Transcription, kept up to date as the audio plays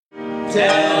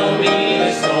Tell me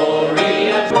the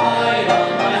story of right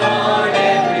on my heart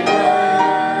every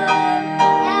word.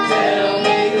 Tell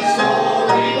me the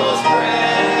story most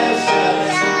precious,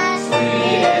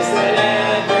 sweetest that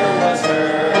ever was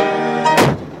heard.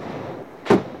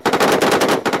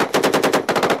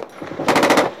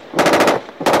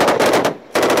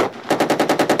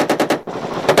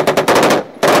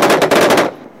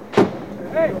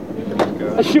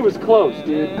 That shit was close,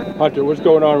 dude. Hunter, what's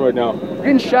going on right now?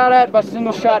 We're getting shot at by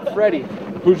Single Shot Freddy.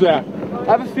 Who's that? I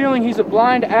have a feeling he's a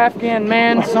blind Afghan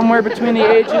man somewhere between the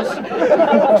ages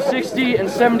of 60 and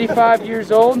 75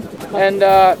 years old, and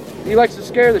he likes to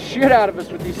scare the shit out of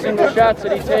us with these single shots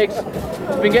that he takes.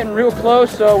 He's been getting real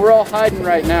close, so we're all hiding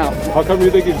right now. How come you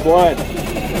think he's blind?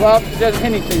 Well, he doesn't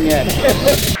anything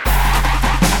yet.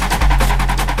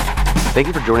 Thank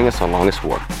you for joining us on Longest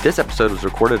War. This episode was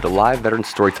recorded at a live veteran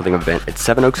storytelling event at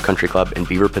Seven Oaks Country Club in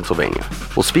Beaver, Pennsylvania.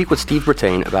 We'll speak with Steve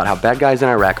Brittian about how bad guys in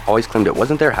Iraq always claimed it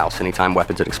wasn't their house anytime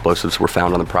weapons and explosives were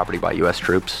found on the property by U.S.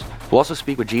 troops. We'll also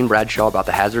speak with Gene Bradshaw about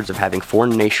the hazards of having foreign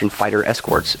nation fighter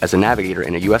escorts as a navigator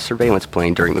in a U.S. surveillance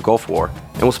plane during the Gulf War.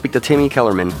 And we'll speak to Timmy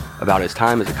Kellerman about his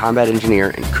time as a combat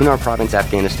engineer in Kunar Province,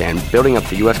 Afghanistan, building up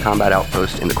the U.S. combat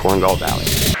outpost in the Korengal Valley.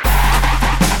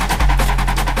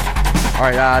 All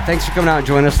right, thanks for coming out and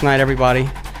joining us tonight, everybody.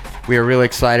 We are really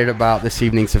excited about this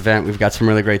evening's event. We've got some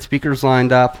really great speakers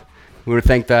lined up. We want to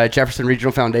thank the Jefferson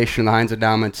Regional Foundation and the Heinz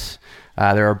Endowments.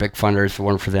 They're our big funders. If it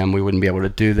weren't for them, we wouldn't be able to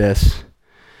do this.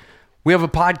 We have a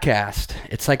podcast.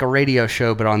 It's like a radio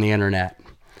show, but on the internet.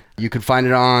 You can find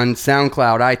it on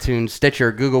SoundCloud, iTunes,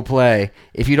 Stitcher, Google Play.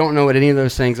 If you don't know what any of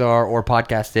those things are or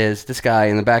podcast is, this guy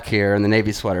in the back here in the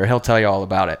Navy sweater, he'll tell you all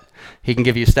about it. He can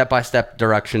give you step-by-step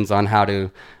directions on how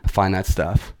to find that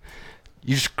stuff.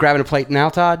 You just grabbing a plate now,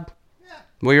 Todd? Yeah.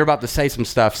 Well, you're about to say some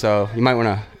stuff, so you might want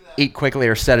to eat quickly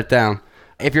or set it down.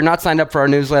 If you're not signed up for our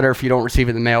newsletter, if you don't receive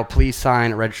it in the mail, please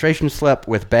sign a registration slip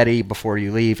with Betty before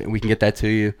you leave, and we can get that to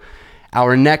you.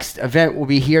 Our next event will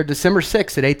be here December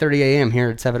 6th at 8:30 a.m. here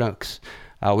at Seven Oaks.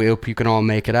 We hope you can all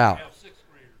make it out.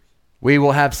 We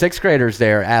will have sixth graders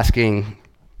there asking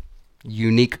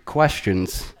unique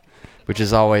questions, which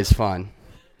is always fun.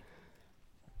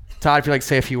 Todd, if you'd like to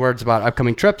say a few words about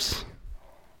upcoming trips.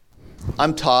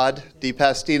 I'm Todd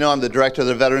DiPastino. I'm the director of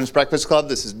the Veterans Breakfast Club.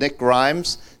 This is Nick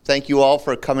Grimes. Thank you all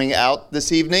for coming out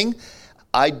this evening.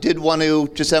 I did want to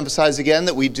just emphasize again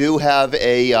that we do have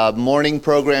a morning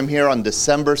program here on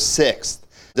December 6th.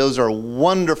 Those are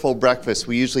wonderful breakfasts.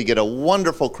 We usually get a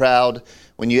wonderful crowd.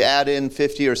 When you add in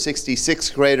 50 or 60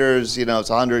 sixth graders, it's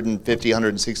 150,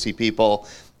 160 people.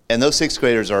 And those sixth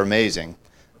graders are amazing.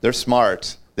 They're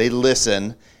smart. They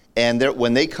listen. And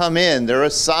when they come in, they're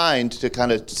assigned to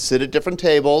kind of sit at different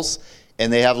tables.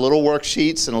 And they have little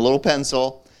worksheets and a little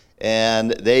pencil.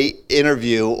 And they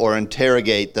interview or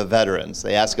interrogate the veterans.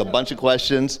 They ask a bunch of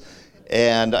questions.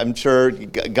 And I'm sure,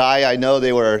 Guy, I know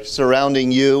they were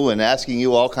surrounding you and asking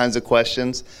you all kinds of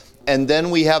questions. And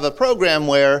then we have a program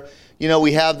where,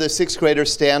 we have the sixth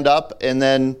graders stand up and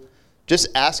then just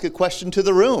ask a question to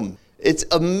the room. It's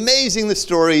amazing the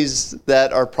stories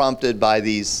that are prompted by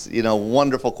these,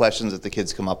 wonderful questions that the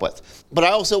kids come up with. But I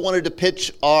also wanted to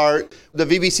pitch the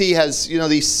VBC has,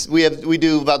 we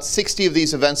do about 60 of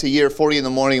these events a year, 40 in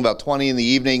the morning, about 20 in the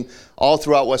evening, all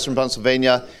throughout Western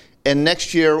Pennsylvania. And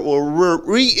next year, we're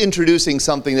reintroducing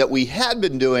something that we had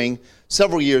been doing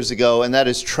several years ago, and that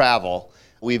is travel.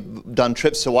 We've done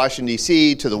trips to Washington,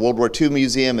 D.C., to the World War II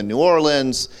Museum in New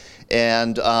Orleans,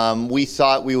 and we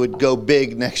thought we would go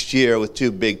big next year with two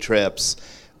big trips.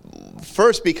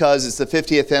 First, because it's the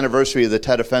 50th anniversary of the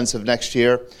Tet Offensive next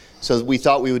year, so we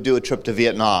thought we would do a trip to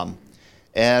Vietnam.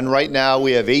 And right now,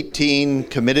 we have 18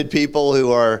 committed people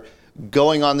who are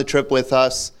going on the trip with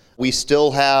us. We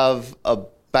still have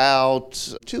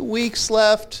about 2 weeks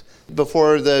left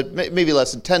before maybe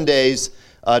less than 10 days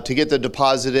to get the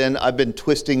deposit in. I've been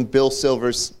twisting Bill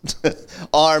Silver's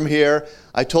arm here.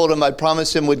 I told him I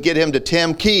promised him would get him to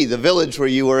Tam Key, the village where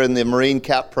you were in the Marine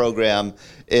CAP program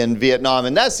in Vietnam.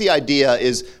 And that's the idea,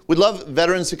 is we'd love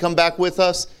veterans to come back with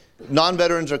us.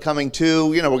 Non-veterans are coming too.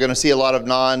 We're going to see a lot of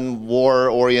non-war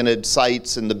oriented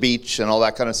sites and the beach and all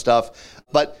that kind of stuff.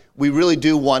 But we really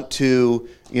do want to,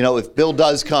 if Bill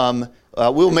does come,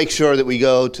 we'll make sure that we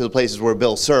go to the places where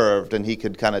Bill served and he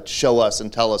could kind of show us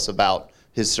and tell us about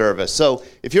his service. So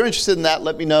if you're interested in that,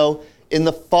 let me know. In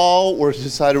the fall, we're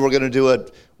decided we're going to do a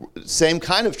same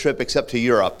kind of trip except to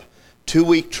Europe.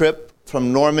 2-week trip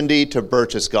from Normandy to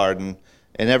Berchtesgaden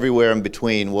and everywhere in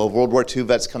between. We'll have World War II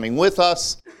vets coming with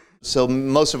us. So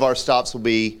most of our stops will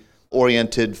be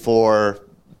oriented for,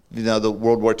 the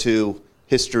World War II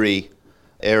history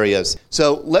areas.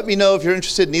 So let me know if you're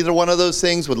interested in either one of those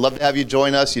things. Would love to have you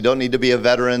join us. You don't need to be a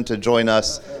veteran to join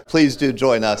us. Please do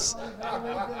join us.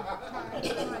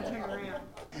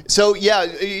 So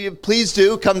yeah, please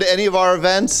do come to any of our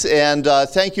events, and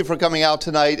thank you for coming out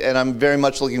tonight, and I'm very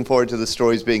much looking forward to the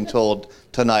stories being told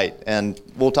tonight, and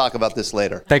we'll talk about this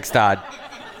later. Thanks, Todd.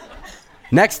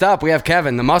 Next up, we have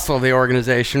Kevin, the muscle of the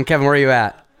organization. Kevin, where are you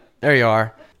at? There you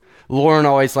are. Lauren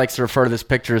always likes to refer to this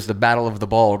picture as the Battle of the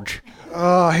Bulge.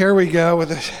 Oh, here we go with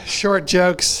the short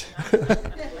jokes.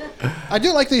 I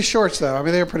do like these shorts, though. I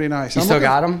mean, they're pretty nice. You still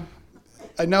got them?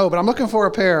 I know, but I'm looking for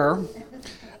a pair.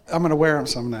 I'm going to wear them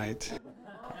some night.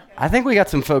 I think we got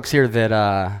some folks here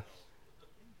that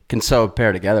can sew a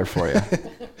pair together for you.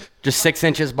 Just 6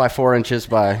 inches by 4 inches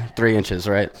by 3 inches,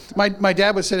 right? My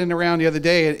dad was sitting around the other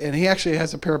day, and he actually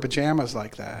has a pair of pajamas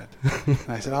like that. And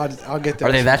I said, I'll get those.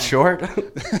 Are they that short?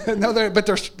 No,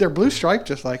 they're blue striped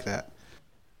just like that.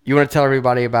 You want to tell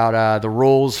everybody about the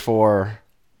rules for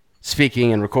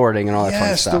speaking and recording and all that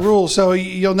fun stuff? Yes, the rules. So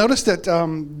you'll notice that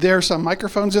there are some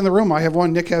microphones in the room. I have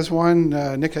one. Nick has one.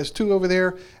 Nick has two over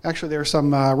there. Actually, there are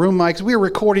some room mics. We're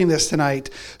recording this tonight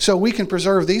so we can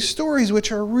preserve these stories,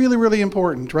 which are really, really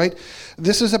important, right?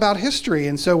 This is about history.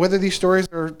 And so whether these stories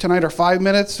tonight are 5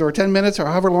 minutes or 10 minutes or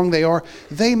however long they are,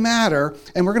 they matter.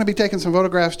 And we're going to be taking some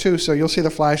photographs too, so you'll see the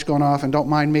flash going off, and don't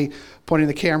mind me pointing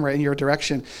the camera in your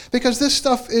direction, because this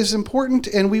stuff is important,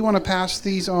 and we want to pass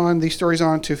these stories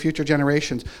on to future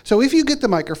generations. So if you get the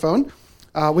microphone,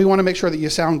 we want to make sure that you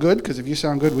sound good, because if you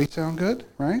sound good, we sound good,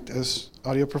 right, as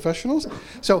audio professionals.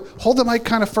 So hold the mic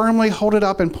kind of firmly, hold it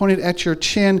up and point it at your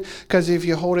chin, because if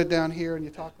you hold it down here and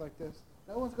you talk like this,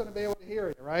 no one's going to be able to hear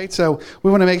you, right? So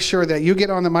we want to make sure that you get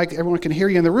on the mic, everyone can hear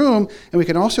you in the room, and we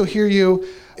can also hear you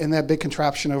in that big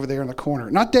contraption over there in the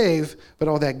corner. Not Dave, but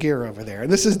all that gear over there.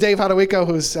 And this is Dave Hadawiko,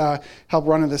 who's helped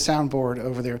running the soundboard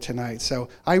over there tonight. So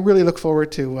I really look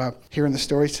forward to hearing the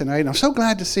stories tonight. And I'm so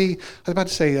glad to see, I was about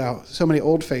to say so many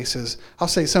old faces. I'll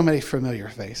say so many familiar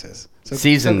faces. So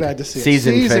glad to see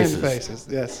Seasoned faces,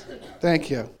 yes. Thank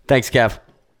you. Thanks, Kev.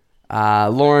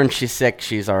 Lauren, she's sick.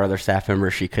 She's our other staff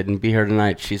member. She couldn't be here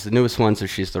tonight. She's the newest one, so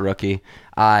she's the rookie.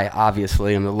 I,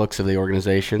 obviously, am the looks of the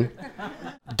organization.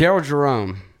 Darell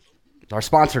Jerome, our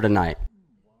sponsor tonight.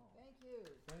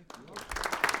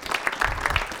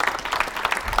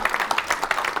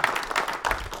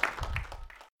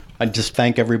 I just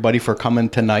thank everybody for coming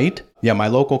tonight. Yeah, my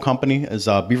local company is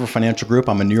Beaver Financial Group.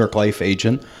 I'm a New York Life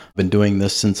agent. Been doing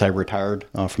this since I retired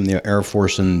from the Air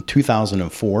Force in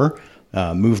 2004.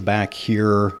 Moved back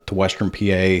here to Western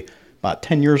PA about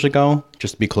 10 years ago,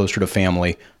 just to be closer to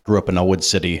family. Grew up in Elwood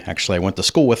City. Actually, I went to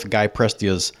school with Guy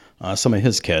Prestia's, some of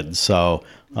his kids. So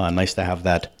nice to have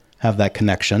that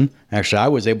connection. Actually, I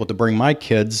was able to bring my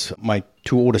kids, my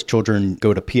two oldest children,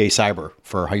 go to PA Cyber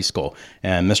for high school.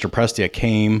 And Mr. Prestia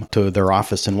came to their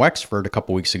office in Wexford a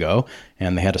couple weeks ago,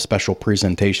 and they had a special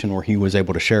presentation where he was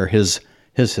able to share his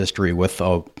history with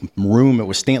a room. It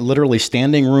was literally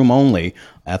standing room only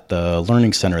at the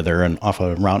Learning Center there off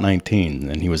of Route 19,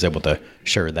 and he was able to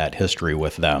share that history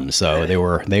with them. So they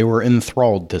were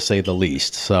enthralled, to say the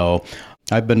least. So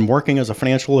I've been working as a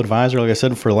financial advisor, like I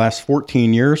said, for the last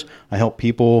 14 years. I help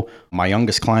people. My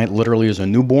youngest client literally is a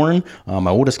newborn.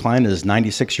 My oldest client is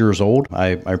 96 years old.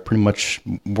 I pretty much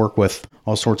work with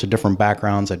all sorts of different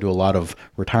backgrounds. I do a lot of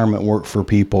retirement work for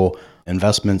people,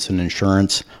 investments and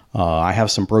insurance. I have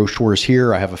some brochures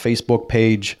here. I have a Facebook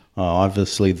page,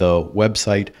 obviously the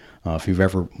website. If you've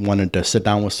ever wanted to sit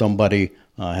down with somebody,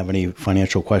 have any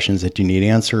financial questions that you need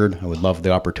answered, I would love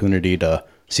the opportunity to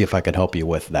see if I could help you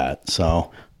with that. So,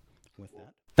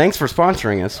 thanks for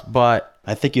sponsoring us, but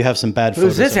I think you have some bad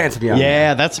photos. Who's this handsome young man?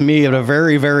 Yeah, that's me at a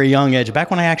very, very young age,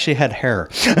 back when I actually had hair.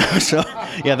 So,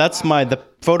 yeah, that's the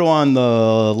photo on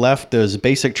the left is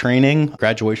basic training,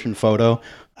 graduation photo.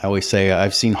 I always say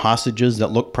I've seen hostages that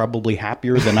look probably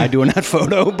happier than I do in that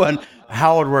photo, but...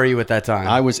 How old were you at that time?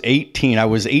 I was 18. I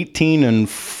was 18 and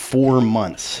 4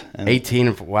 months.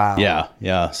 18, wow.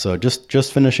 Yeah. So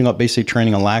just finishing up basic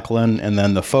training in Lackland, and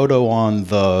then the photo on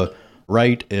the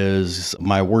right is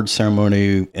my award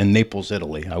ceremony in Naples,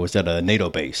 Italy. I was at a NATO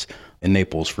base in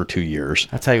Naples for 2 years.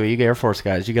 I tell you what, you get Air Force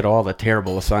guys, you get all the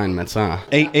terrible assignments, huh?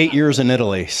 8 years in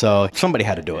Italy, so somebody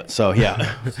had to do it. So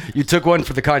yeah. You took one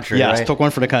for the country, yeah, right? I took one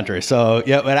for the country. So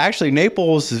yeah, but actually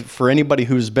Naples, for anybody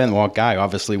who's been, well, Guy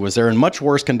obviously was there in much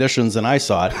worse conditions than I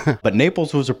saw it, but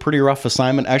Naples was a pretty rough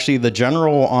assignment. Actually, the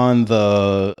general on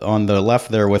the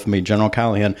left there with me, General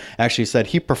Callahan, actually said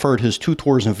he preferred his 2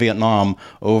 tours in Vietnam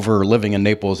over living in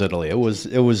Naples, Italy. It was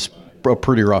a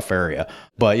pretty rough area.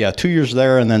 But yeah, 2 years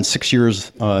there and then 6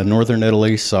 years northern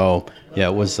Italy. So yeah,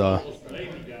 it was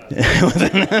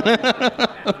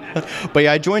But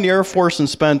yeah, I joined the Air Force and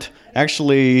spent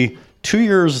actually 2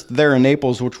 years there in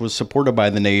Naples, which was supported by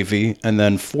the Navy, and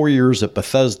then 4 years at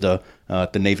Bethesda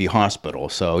at the Navy Hospital.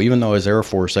 So even though I was Air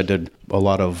Force, I did a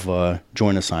lot of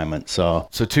joint assignments. So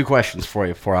 2 questions for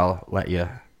you before I'll let you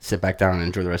sit back down and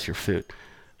enjoy the rest of your food.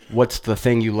 What's the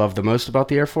thing you love the most about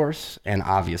the Air Force? And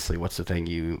obviously, what's the thing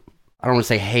you, I don't want to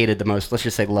say hated the most, let's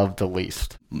just say loved the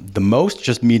least? The most,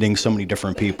 just meeting so many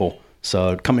different people.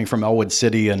 So coming from Elwood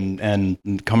City and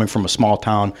coming from a small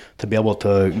town, to be able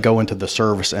to go into the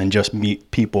service and just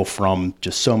meet people from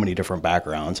just so many different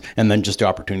backgrounds, and then just the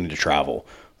opportunity to travel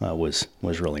was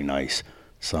really nice.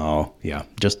 So yeah,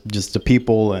 just the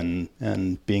people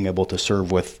and being able to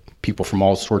serve with people from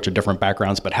all sorts of different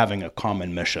backgrounds, but having a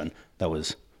common mission, that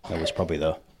was probably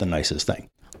the nicest thing.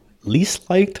 Least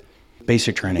liked?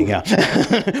 Basic training, yeah.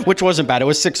 Which wasn't bad. It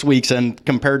was 6 weeks, and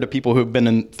compared to people who've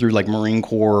been through like Marine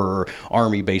Corps or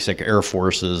Army basic Air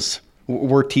Forces,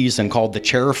 we're teased and called the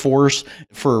chair force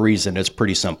for a reason. It's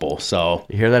pretty simple. So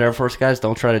you hear that, Air Force guys?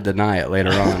 Don't try to deny it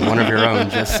later on. One of your own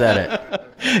just said it.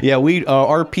 Yeah,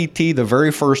 our PT, the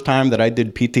very first time that I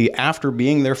did PT after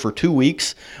being there for 2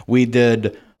 weeks, we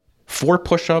did 4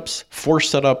 push-ups, 4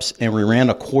 sit-ups, and we ran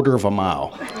a quarter of a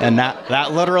mile. And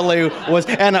that literally was,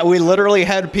 and we literally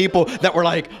had people that were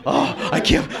like, oh, I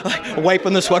can't, like,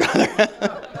 wiping the sweat on their head.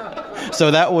 So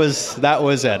that was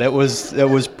it. It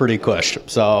was pretty cush.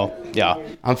 So yeah.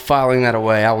 I'm filing that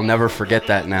away. I will never forget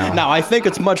that now. Now I think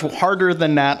it's much harder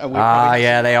than that.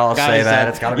 Yeah, they all say that.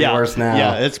 It's got to be worse now.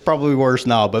 Yeah, it's probably worse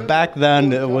now. But back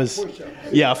then it was, 4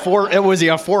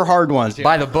 hard ones.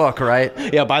 By the book,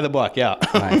 right? Yeah, by the book. Yeah.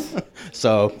 Nice.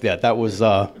 So yeah, that was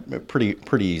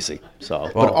pretty easy. So,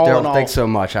 well, but all Darell, in all, thanks so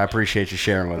much. I appreciate you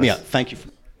sharing with us. Yeah, thank you.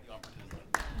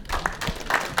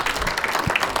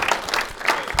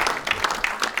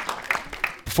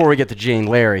 Before we get to Gene,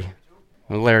 Larry,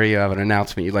 you have an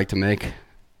announcement you'd like to make?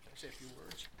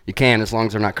 You can, as long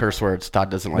as they're not curse words.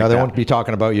 Todd doesn't like that. No, they won't be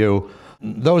talking about you.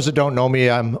 Those that don't know me,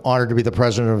 I'm honored to be the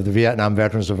president of the Vietnam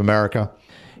Veterans of America.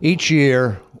 Each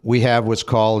year, we have what's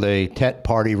called a Tet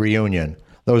Party Reunion.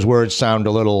 Those words sound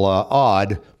a little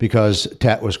odd because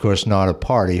Tet was, of course, not a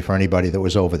party for anybody that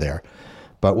was over there.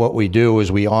 But what we do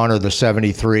is we honor the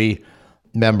 73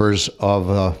 members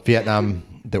of Vietnam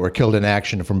that were killed in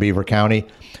action from Beaver County,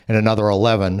 and another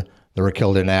 11 that were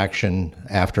killed in action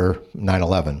after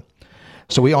 9/11.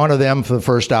 So we honor them for the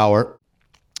first hour,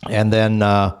 and then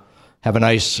have a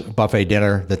nice buffet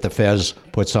dinner that the Fez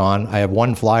puts on. I have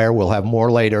one flyer. We'll have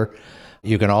more later.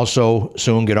 You can also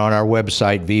soon get on our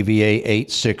website,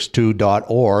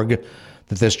 vva862.org,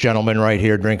 that this gentleman right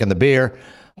here drinking the beer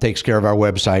takes care of our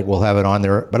website. We'll have it on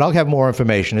there, but I'll have more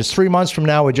information. It's 3 months from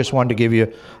now. We just wanted to give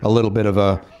you a little bit of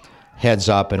a heads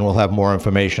up, and we'll have more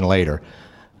information later.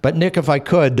 But Nick, if I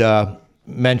could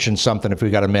mention something, if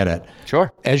we got a minute.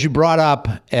 Sure. As you brought up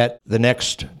at the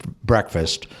next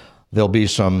breakfast, there'll be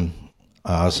some,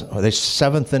 are they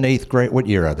 7th and 8th grade? What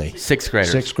year are they? 6th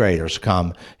graders. 6th graders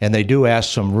come, and they do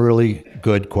ask some really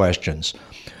good questions.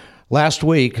 Last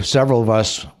week, several of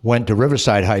us went to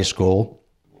Riverside High School.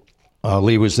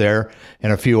 Lee was there,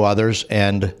 and a few others,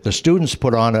 and the students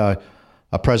put on a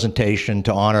presentation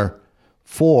to honor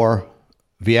 4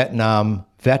 Vietnam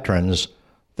veterans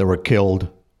that were killed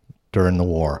during the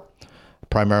war,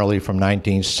 primarily from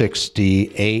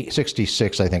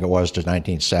 1966, I think it was, to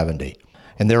 1970.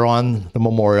 And they're on the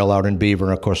memorial out in Beaver,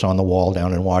 and of course on the wall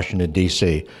down in Washington,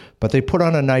 D.C. But they put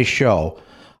on a nice show.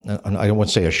 I wouldn't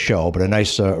say a show, but a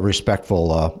nice,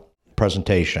 respectful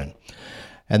presentation.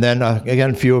 And then,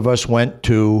 again, a few of us went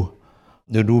to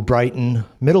the New Brighton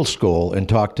Middle School and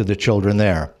talked to the children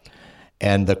there.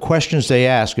 And the questions they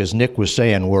asked, as Nick was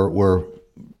saying, were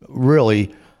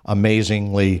really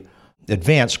amazingly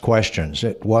advanced questions.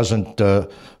 It wasn't the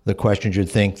questions you'd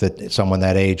think that someone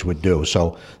that age would do.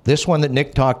 So this one that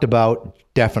Nick talked about,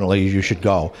 definitely you should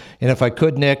go. And if I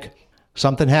could, Nick,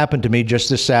 something happened to me just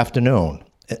this afternoon.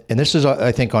 And this is,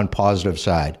 I think, on positive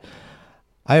side.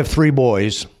 I have 3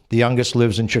 boys. The youngest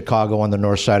lives in Chicago, on the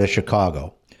north side of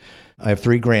Chicago. I have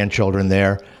 3 grandchildren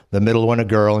there. The middle one, a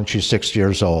girl, and she's 6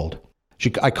 years old.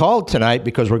 I called tonight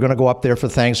because we're going to go up there for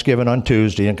Thanksgiving on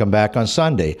Tuesday and come back on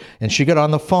Sunday. And she got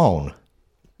on the phone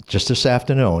just this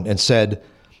afternoon and said,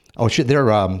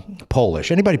 they're Polish.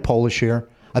 Anybody Polish here?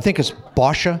 I think it's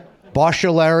Boscha.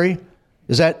 Boscha, Larry?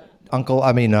 Is that Uncle?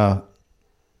 I think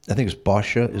it's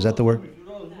Boscha. Is that the word?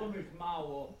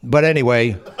 But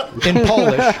anyway,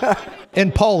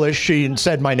 in Polish, she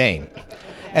said my name.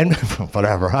 And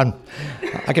whatever, I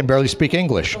can barely speak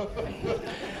English.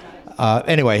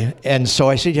 Anyway, and so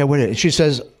I said, yeah, what is it? She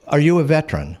says, are you a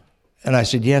veteran? And I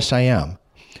said, yes, I am.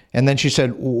 And then she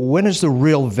said, when is the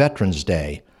real Veterans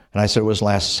Day? And I said, it was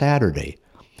last Saturday.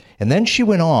 And then she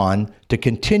went on to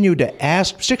continue to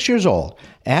ask, 6 years old,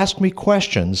 ask me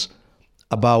questions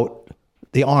about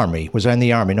the Army. Was I in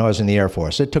the Army? No, I was in the Air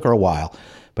Force. It took her a while,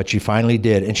 but she finally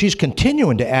did. And she's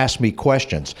continuing to ask me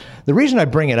questions. The reason I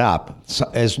bring it up,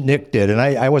 as Nick did, and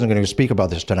I wasn't going to speak about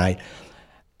this tonight,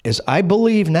 is I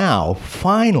believe now,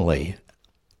 finally,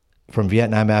 from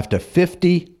Vietnam after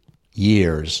 50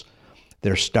 years,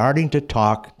 they're starting to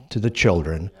talk to the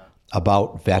children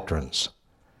about veterans.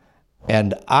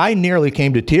 And I nearly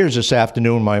came to tears this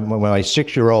afternoon when my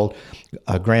 6-year-old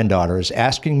granddaughter is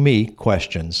asking me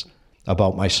questions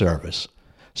about my service.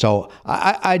 So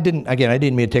I didn't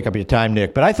mean to take up your time,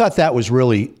 Nick, but I thought that was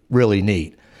really, really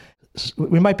neat.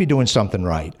 We might be doing something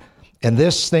right. And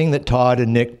this thing that Todd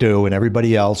and Nick do and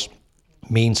everybody else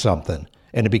means something.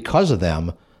 And because of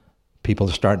them, people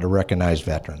are starting to recognize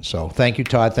veterans. So thank you,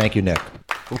 Todd. Thank you, Nick.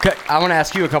 Okay, I want to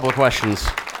ask you a couple of questions.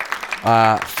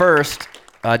 First,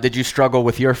 did you struggle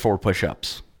with your 4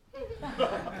 push-ups?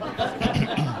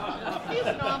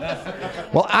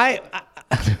 Well,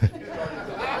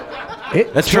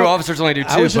 That's true. Officers only do 2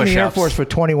 push-ups. I was in the Air Force for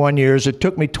 21 years. It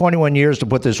took me 21 years to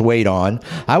put this weight on.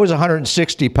 I was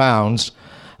 160 pounds.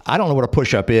 I don't know what a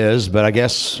push-up is, but I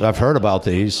guess I've heard about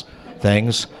these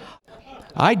things.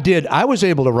 I was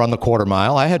able to run the quarter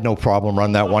mile. I had no problem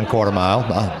running that 1 quarter mile.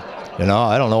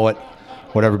 I don't know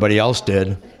what everybody else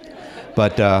did.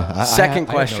 But Second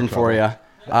question for you.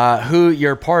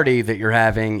 Your party that you're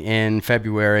having in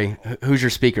February, who's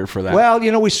your speaker for that? Well,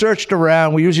 we searched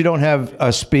around. We usually don't have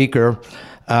a speaker,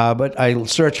 but I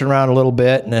searched around a little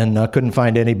bit and couldn't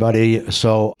find anybody,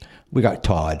 so we got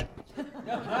Todd.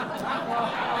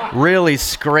 Really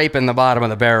scraping the bottom of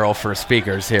the barrel for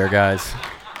speakers here, guys.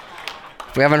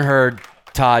 If we haven't heard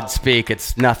Todd speak,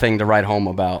 it's nothing to write home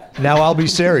about. Now, I'll be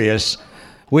serious.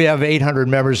 We have 800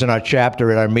 members in our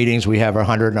chapter. At our meetings, we have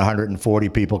 100 and 140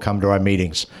 people come to our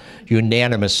meetings.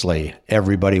 Unanimously,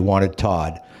 everybody wanted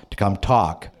Todd to come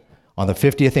talk on the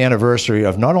 50th anniversary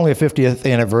of not only a 50th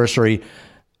anniversary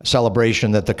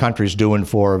celebration that the country's doing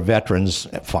for veterans,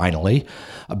 finally,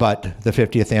 but the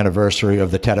 50th anniversary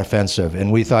of the Tet Offensive.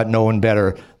 And we thought no one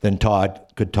better than Todd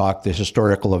could talk the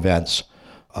historical events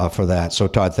for that. So,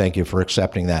 Todd, thank you for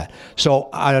accepting that. So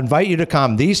I invite you to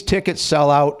come. These tickets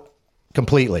sell out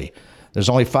completely. There's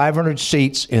only 500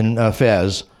 seats in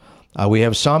Fez. We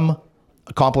have some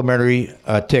complimentary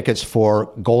tickets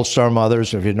for Gold Star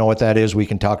mothers. If you know what that is, we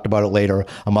can talk about it later.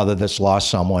 A mother that's lost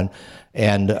someone,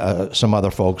 and some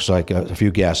other folks, like a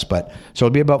few guests. So it'll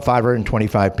be about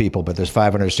 525 people, but there's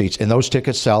 500 seats, and those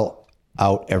tickets sell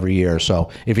out every year. So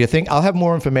if you think, I'll have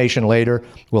more information later.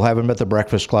 We'll have them at the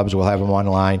breakfast clubs. We'll have them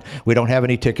online. We don't have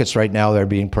any tickets right now. They're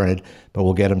being printed, but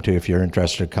we'll get them to you if you're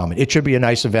interested in coming. It should be a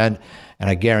nice event, and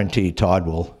I guarantee Todd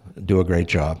will do a great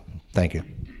job. Thank you.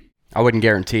 I wouldn't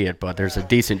guarantee it, but there's a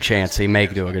decent chance he may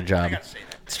do a good job.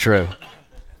 It's true.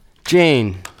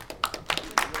 Gene.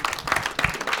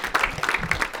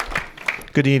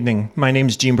 Good evening. My name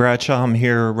is Gene Bradshaw. I'm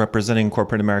here representing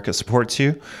Corporate America Supports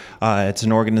You. It's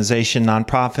an organization,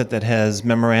 nonprofit, that has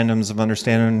memorandums of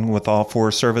understanding with all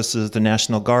 4 services, the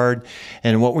National Guard.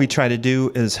 And what we try to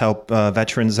do is help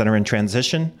veterans that are in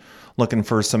transition, looking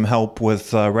for some help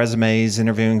with resumes,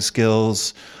 interviewing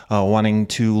skills, wanting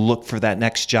to look for that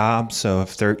next job. So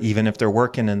if they're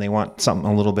working and they want something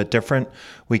a little bit different,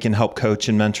 we can help coach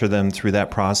and mentor them through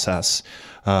that process.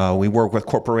 We work with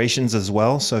corporations as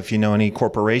well. So if you know any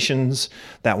corporations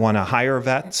that want to hire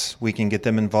vets, we can get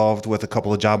them involved with a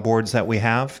couple of job boards that we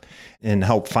have and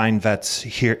help find vets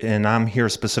here. And I'm here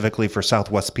specifically for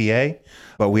Southwest PA,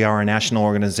 but we are a national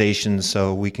organization,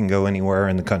 so we can go anywhere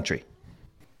in the country.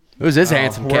 Who's this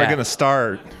handsome cat? We're going to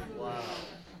start.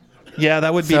 Yeah,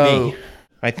 that would be me,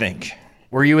 I think.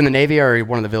 Were you in the Navy or are you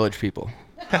one of the village people?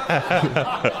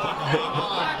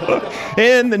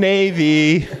 In the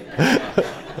Navy.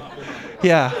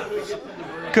 Yeah.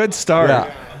 Good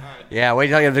start. Yeah, wait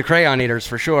till you have the crayon eaters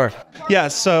for sure. Yeah,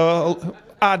 so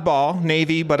oddball,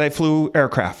 Navy, but I flew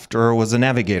aircraft or was a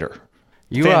navigator.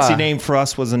 Fancy name for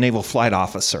us was a naval flight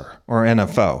officer or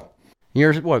NFO.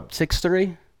 You're what,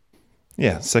 6'3"?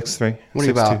 Yeah, 6'3". What are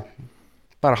you about?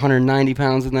 About 190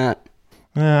 pounds in that?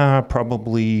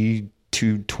 Probably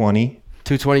 220.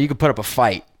 220. You could put up a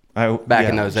fight back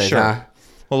in those days, sure. huh?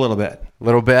 A little bit. A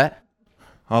little bit?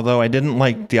 Although I didn't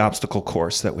like the obstacle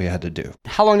course that we had to do.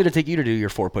 How long did it take you to do your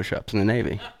 4 push-ups in the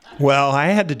Navy? Well, I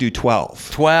had to do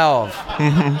 12. 12.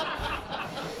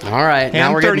 Mm-hmm. All right. And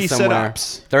now we're 30 getting somewhere.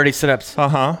 sit-ups. 30 sit-ups.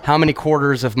 Uh-huh. How many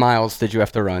quarters of miles did you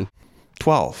have to run?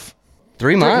 12.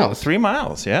 3 miles. 3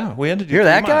 miles, yeah. We had to do Hear 3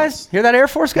 that, miles. guys? Hear that, Air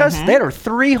Force guys? They had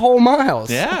 3 whole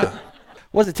miles. Yeah.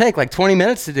 What does it take, like 20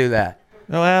 minutes to do that?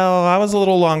 Well, I was a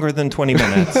little longer than 20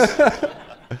 minutes.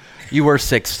 You were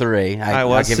 6'3". I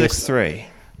was 6'3".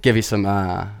 Give you some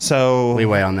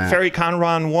leeway on that. Ferry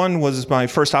Conron 1 was my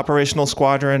first operational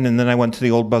squadron, and then I went to the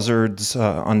Old Buzzards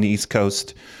on the East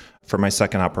Coast for my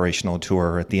second operational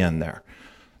tour at the end there.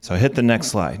 So hit the next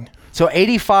slide. So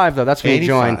 85, though, that's when 85. you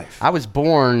joined.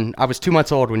 I was 2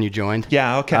 months old when you joined.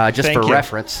 Yeah, okay. Just Thank for you.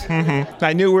 reference.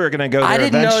 I knew we were going to go there I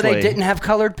didn't eventually. know they didn't have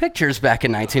colored pictures back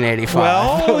in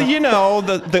 1985. Well, you know,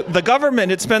 the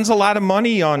government, it spends a lot of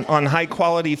money on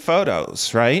high-quality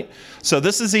photos, right? So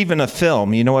this is even a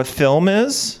film. You know what film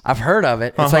is? I've heard of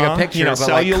it. It's like a picture, you know, but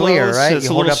like cellulose, clear, right? It's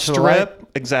You a hold little up to the light. strip.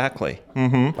 Exactly.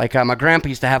 Like my grandpa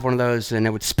used to have one of those, and it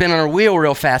would spin on a wheel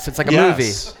real fast. It's like a movie.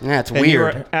 Yeah, it's and weird. You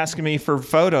were asking me for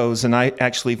photos, and I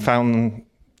actually found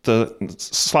the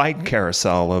slide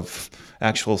carousel of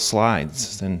actual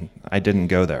slides, and I didn't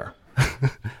go there.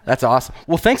 That's awesome.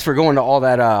 Well, thanks for going to all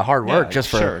that hard work just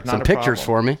for sure, some not a pictures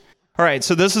problem. for me. All right,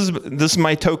 so this is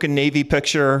my token Navy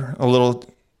picture, a little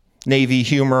Navy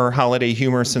humor, holiday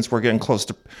humor, since we're getting close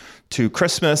to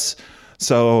Christmas.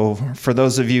 So for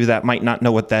those of you that might not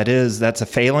know what that is, that's a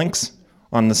phalanx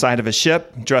on the side of a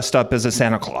ship dressed up as a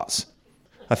Santa Claus.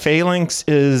 A phalanx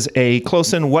is a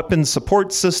close-in weapons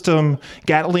support system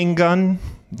Gatling gun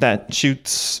that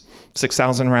shoots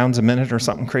 6,000 rounds a minute or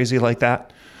something crazy like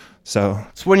that. So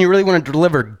it's when you really want to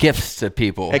deliver gifts to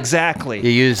people. Exactly. You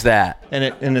use that.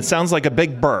 And it sounds like a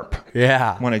big burp.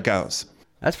 Yeah. When it goes.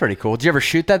 That's pretty cool. Did you ever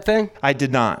shoot that thing? I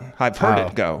did not. I've heard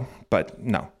it go, but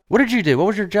no. What did you do? What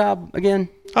was your job again?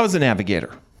 I was a navigator.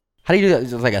 How do you do that?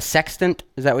 Is it like a sextant?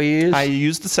 Is that what you use? I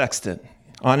used the sextant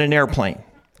on an airplane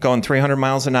going 300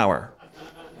 miles an hour.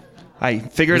 I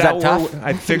figured Was that out tough?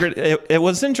 I figured it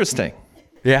was interesting.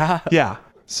 Yeah. Yeah.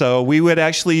 So we would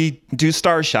actually do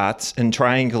star shots and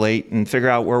triangulate and figure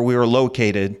out where we were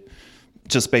located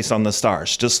just based on the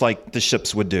stars, just like the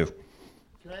ships would do.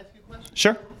 Can I ask you a question?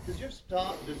 Sure.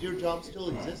 Does your job still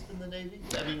exist in the Navy?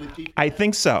 I mean, with GPS? I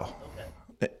think so.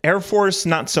 Air Force,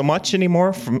 not so much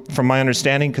anymore, from my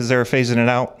understanding, because they were phasing it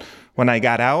out when I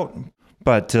got out.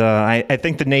 But I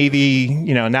think the Navy,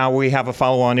 you know, now we have a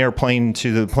follow-on airplane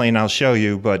to the plane I'll show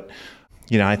you, but,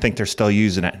 you know, I think they're still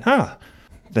using it.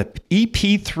 The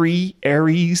Ep3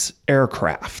 Ares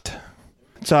aircraft.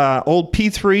 It's old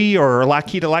P3 or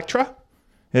Lockheed Electra.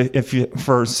 If you,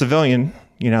 for civilian,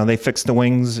 you know, they fixed the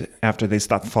wings after they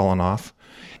stopped falling off.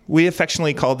 We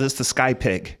affectionately call this the Sky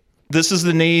Pig. This is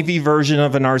the Navy version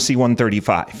of an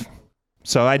RC-135.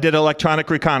 So I did electronic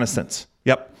reconnaissance.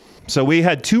 Yep. So we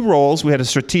had 2 roles. We had a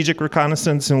strategic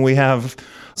reconnaissance, and we have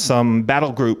some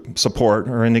battle group support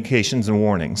or indications and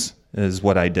warnings is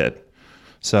what I did.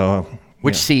 So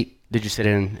which seat did you sit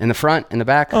in? In the front, in the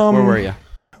back? Where were you?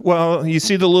 Well, you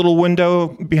see the little window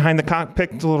behind the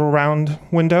cockpit, the little round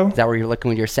window? Is that where you're looking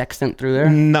with your sextant through there?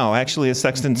 No, actually a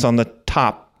sextant's on the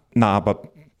top knob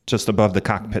up just above the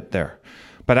cockpit there.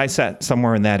 But I sat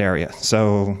somewhere in that area.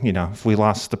 So, you know, if we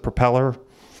lost the propeller,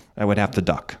 I would have to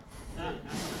duck.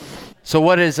 So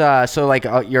what is,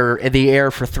 you're in the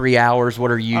air for 3 hours. What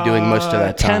are you doing most of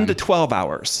that time? 10 to 12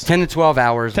 hours. 10 to 12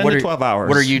 hours. 10 to 12 hours.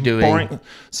 What are you doing?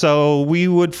 So we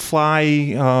would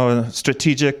fly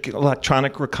strategic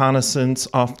electronic reconnaissance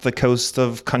off the coast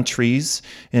of countries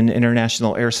in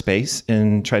international airspace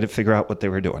and try to figure out what they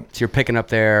were doing. So you're picking up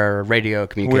their radio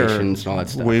communications and all that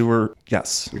stuff. We were,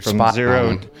 yes. You're from spot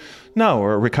zero. bombing. No,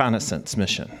 or reconnaissance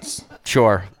missions.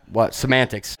 Sure. What?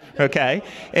 Semantics. Okay.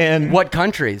 And what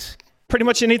countries? Pretty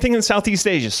much anything in Southeast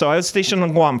Asia. So I was stationed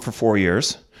on Guam for 4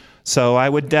 years. So I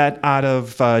would det out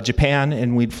of Japan,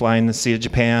 and we'd fly in the Sea of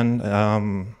Japan,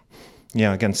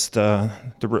 against the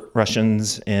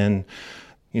Russians, and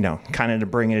kind of to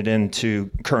bring it into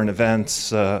current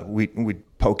events. We'd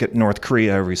poke at North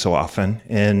Korea every so often,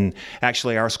 and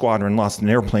actually our squadron lost an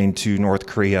airplane to North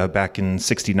Korea back in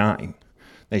 '69.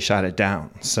 They shot it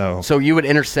down. So you would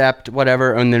intercept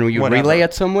whatever, and then you relay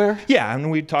it somewhere? Yeah,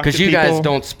 and we'd talk to people. Because you guys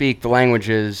don't speak the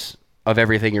languages of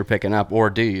everything you're picking up, or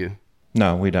do you?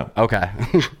 No, we don't. Okay.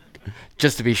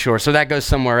 Just to be sure. So that goes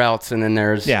somewhere else, and then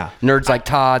there's nerds like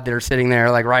Todd that are sitting there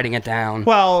like writing it down.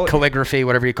 Well, calligraphy,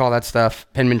 whatever you call that stuff,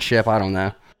 penmanship, I don't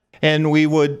know. And we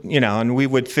would,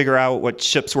 figure out what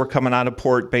ships were coming out of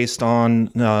port based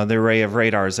on the array of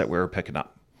radars that we were picking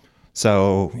up.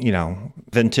 So,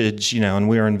 vintage, and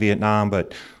we were in Vietnam,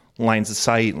 but lines of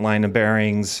sight, line of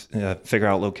bearings, figure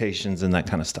out locations and that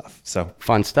kind of stuff. So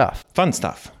Fun stuff.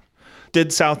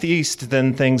 Did Southeast,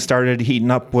 then things started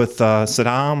heating up with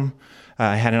Saddam.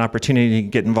 I had an opportunity to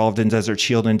get involved in Desert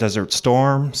Shield and Desert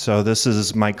Storm. So this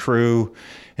is my crew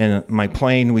and my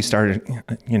plane. We started,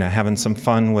 having some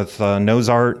fun with nose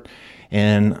art.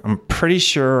 And I'm pretty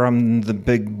sure I'm the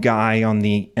big guy on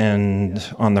the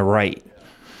end on the right.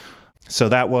 So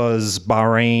that was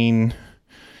Bahrain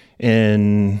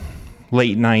in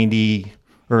late 90,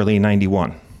 early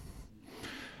 91.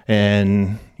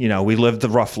 And, we lived the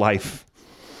rough life,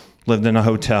 lived in a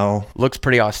hotel. Looks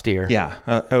pretty austere. Yeah,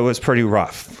 it was pretty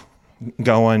rough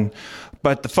going.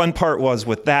 But the fun part was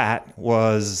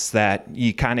that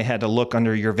you kind of had to look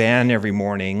under your van every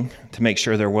morning to make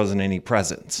sure there wasn't any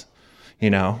presents,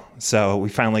 So we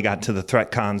finally got to the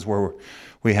threat cons where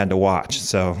we had to watch,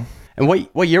 so. And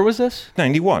what year was this?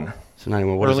 91. So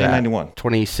 91, what is Early that? 91.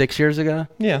 26 years ago?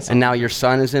 Yeah. And now your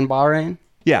son is in Bahrain?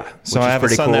 Yeah. So Which I is have a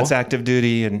pretty son cool. that's active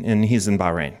duty, and he's in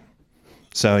Bahrain.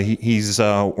 So he's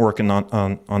working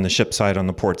on the ship side, on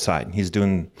the port side. He's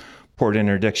doing port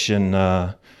interdiction in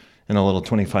a little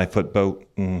 25-foot boat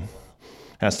and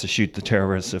has to shoot the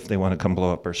terrorists if they want to come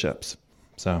blow up our ships.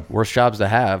 So worst jobs to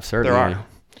have, certainly. there are.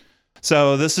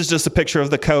 So this is just a picture of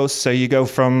the coast. So you go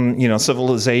from,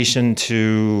 civilization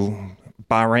to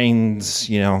Bahrain's,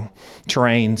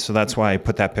 terrain. So that's why I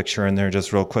put that picture in there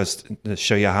just real quick to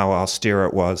show you how austere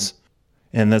it was.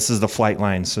 And this is the flight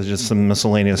line. So just some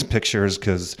miscellaneous pictures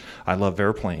because I love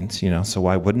airplanes, so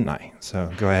why wouldn't I?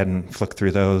 So go ahead and flick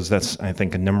through those. That's, I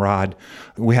think, a Nimrod.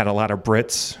 We had a lot of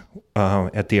Brits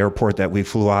at the airport that we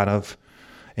flew out of.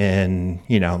 And,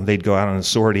 they'd go out on a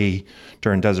sortie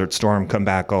during Desert Storm, come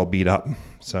back all beat up.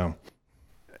 So,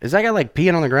 is that guy like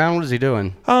peeing on the ground? What is he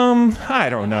doing? I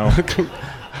don't know.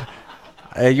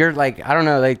 You're like, I don't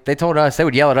know. They told us they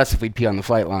would yell at us if we'd pee on the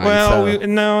flight line. Well, so.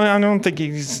 No, I don't think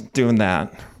he's doing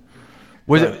that.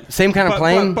 Was it same kind of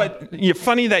plane? But you're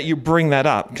funny that you bring that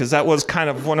up because that was kind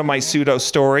of one of my pseudo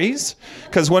stories.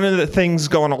 Because one of the things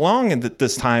going along at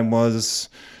this time was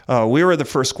we were the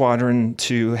first squadron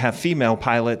to have female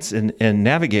pilots and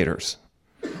navigators.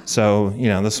 So,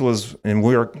 this was, and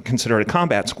we were considered a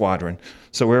combat squadron.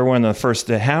 So we were one of the first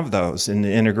to have those in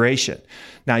the integration.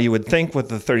 Now, you would think with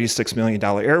the $36 million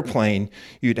airplane,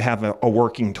 you'd have a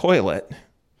working toilet,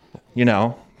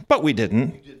 but we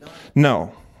didn't.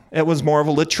 No, it was more of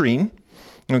a latrine.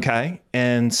 Okay.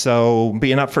 And so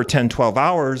being up for 10, 12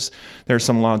 hours, there's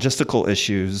some logistical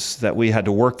issues that we had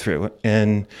to work through.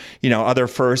 And, other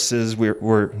firsts is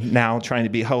we're now trying to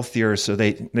be healthier. So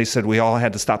they said we all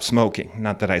had to stop smoking.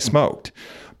 Not that I smoked,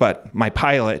 but my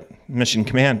pilot, mission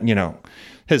command,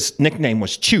 his nickname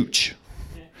was Chooch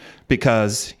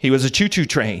because he was a choo-choo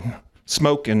train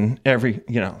smoking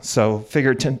so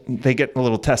figured they get a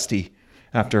little testy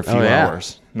after a few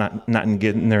hours, not in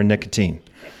getting their nicotine.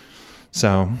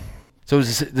 So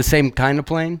is it the same kind of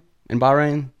plane in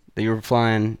Bahrain that you were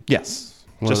flying? Yes.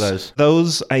 What are those?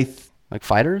 Those, like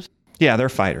fighters? Yeah, they're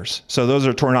fighters. So those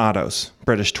are Tornadoes,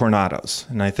 British Tornadoes.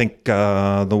 And I think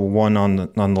the one on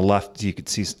the left, you could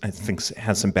see, I think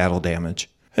has some battle damage.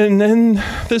 And then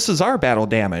this is our battle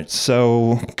damage.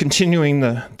 So continuing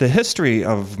the history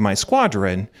of my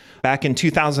squadron, back in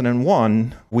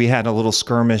 2001, we had a little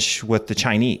skirmish with the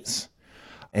Chinese.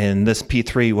 And this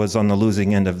P3 was on the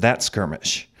losing end of that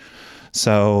skirmish.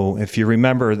 So if you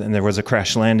remember, then there was a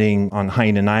crash landing on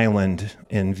Hainan Island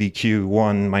in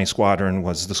VQ1. My squadron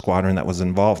was the squadron that was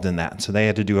involved in that. So they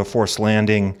had to do a forced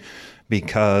landing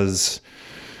because,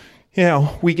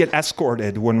 we get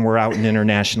escorted when we're out in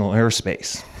international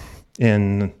airspace.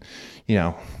 In,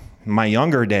 my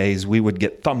younger days, we would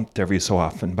get thumped every so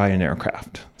often by an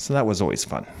aircraft. So that was always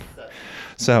fun.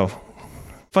 So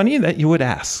funny that you would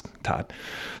ask, Todd.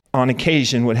 On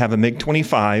occasion, would have a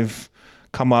MiG-25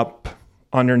 come up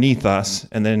underneath us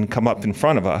and then come up in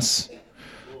front of us.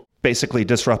 Basically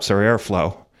disrupts our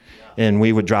airflow. And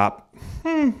we would drop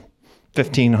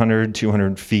 1,500,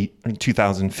 200 feet,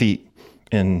 2,000 feet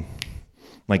in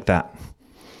like that.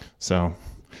 So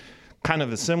kind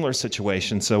of a similar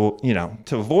situation. So,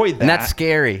 to avoid that. And that's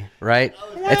scary, right?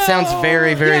 It sounds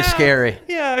very, very scary.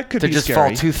 Yeah, it could to be just scary.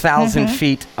 fall 2,000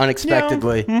 feet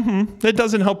unexpectedly. It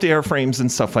doesn't help the airframes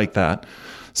and stuff like that.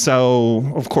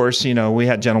 So, of course, we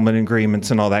had gentlemen agreements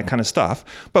and all that kind of stuff.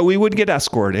 But we would get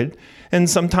escorted. And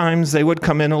sometimes they would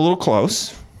come in a little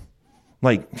close,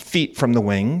 like feet from the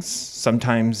wings,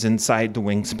 sometimes inside the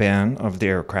wingspan of the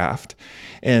aircraft.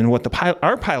 And what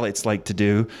our pilots like to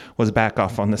do was back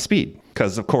off on the speed.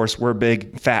 Because, of course, we're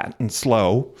big, fat, and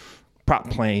slow. Prop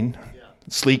plane,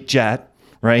 sleek jet,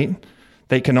 right?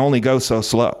 They can only go so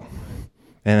slow.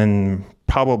 And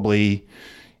probably,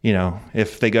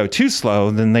 if they go too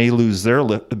slow, then they lose their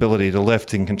ability to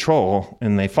lift and control,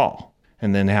 and they fall.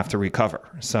 And then have to recover.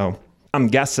 So I'm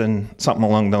guessing something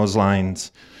along those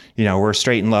lines. We're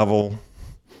straight and level,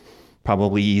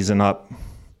 probably easing up,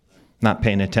 not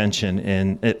paying attention,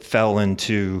 and it fell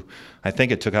into, I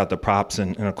think it took out the props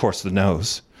and of course the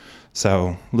nose.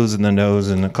 So losing the nose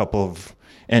and a couple of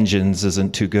engines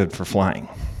isn't too good for flying.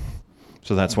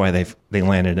 So that's why they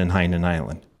landed in Hainan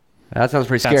Island. That sounds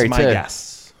pretty scary, too. That's my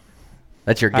guess.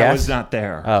 That's your guess? I was not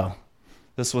there. Oh.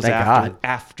 This was Thank God.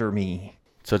 after me.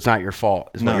 So it's not your fault,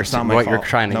 is No, what it's not my you're fault.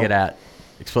 trying to Nope. get at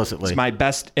explicitly. It's my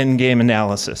best in-game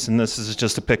analysis, and this is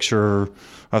just a picture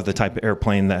of the type of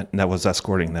airplane that was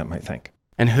escorting them, I think.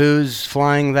 And who's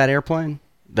flying that airplane?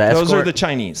 Those escort? are the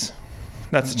Chinese.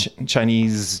 That's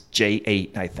Chinese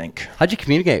J8, I think. How'd you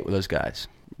communicate with those guys?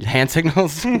 Hand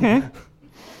signals?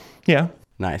 Yeah.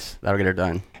 Nice. That'll get her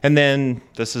done. And then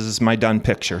this is my done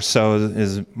picture. So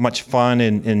as much fun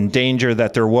and danger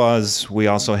that there was, we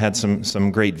also had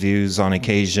some great views on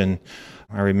occasion.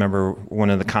 I remember one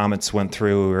of the comets went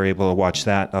through. We were able to watch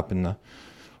that up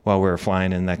while we were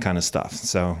flying and that kind of stuff.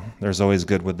 So there's always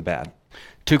good with the bad.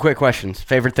 2 quick questions.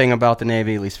 Favorite thing about the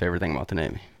Navy, least favorite thing about the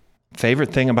Navy?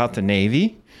 Favorite thing about the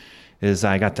Navy is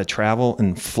I got to travel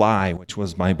and fly, which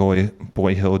was my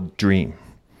boyhood dream,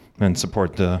 and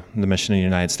support the mission of the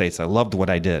United States. I loved what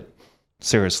I did.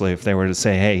 Seriously, if they were to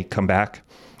say, hey, come back,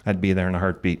 I'd be there in a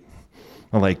heartbeat.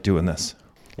 I like doing this.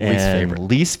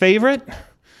 Least favorite?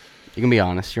 You can be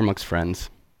honest. You're amongst friends.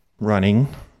 Running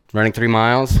 3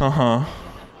 miles? Uh-huh.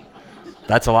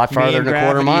 That's a lot farther than a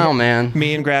quarter mile, man.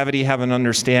 Me and gravity have an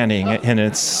understanding, and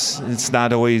it's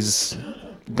not always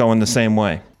going the same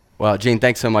way. Well, Gene,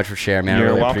 thanks so much for sharing, man. You're I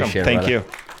really welcome. appreciate it. Thank brother. you.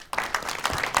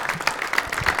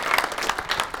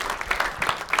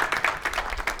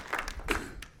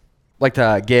 I'd like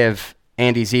to give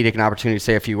Andy Zedick an opportunity to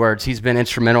say a few words. He's been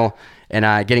instrumental in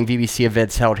getting VBC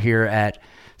events held here at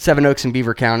Seven Oaks in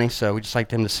Beaver County, so we'd just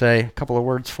like him to say a couple of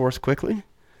words for us quickly.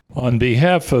 On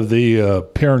behalf of the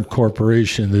parent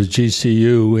corporation, the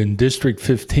GCU, in District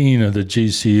 15 of the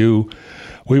GCU,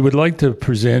 we would like to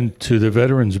present to the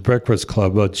Veterans Breakfast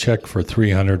Club a check for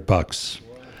 $300.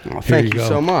 Well, thank you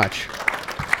so much.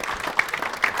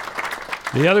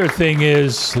 The other thing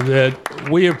is that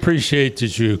we appreciate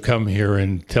that you come here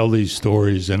and tell these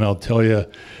stories, and I'll tell you,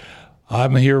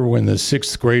 I'm here when the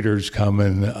 6th graders come,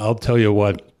 and I'll tell you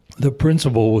what, the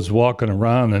principal was walking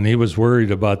around and he was worried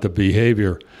about the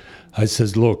behavior. I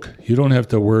says, look, you don't have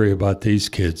to worry about these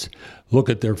kids. Look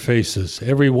at their faces.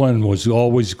 Everyone was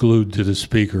always glued to the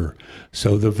speaker.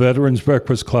 So the Veterans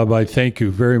Breakfast Club, I thank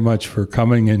you very much for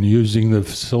coming and using the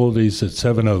facilities at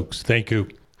Seven Oaks. Thank you.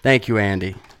 Thank you,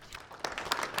 Andy.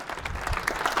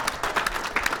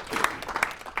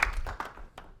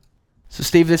 So,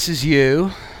 Steve, this is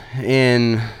you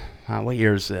in, what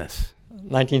year is this?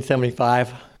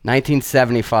 1975.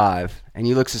 1975. And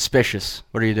you look suspicious.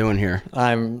 What are you doing here?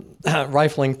 I'm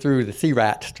rifling through the sea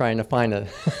rats trying to find an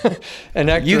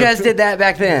extra. You guys did that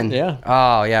back then? Yeah.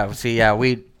 Oh, yeah. See, yeah,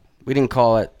 we didn't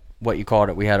call it what you called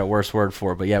it. We had a worse word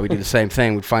for it. But, yeah, we do the same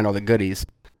thing. We'd find all the goodies.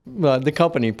 Well, the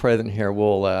company present here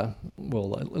will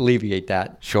alleviate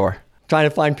that. Sure. Trying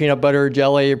to find peanut butter,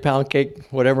 jelly, or pound cake,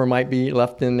 whatever might be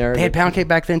left in there. They had pound cake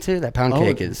back then, too? That pound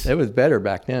cake is... It was better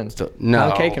back then. No.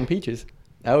 Pound cake and peaches.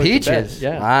 That was the Peaches? best,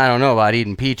 yeah. I don't know about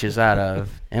eating peaches out of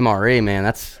MRE, man.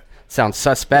 That sounds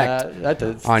suspect. That's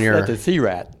a sea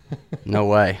rat. No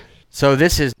way. So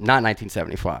this is not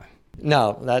 1975.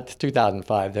 No, that's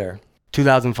 2005 there.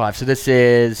 2005. So this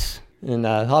is... In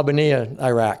Habaniya,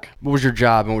 Iraq. What was your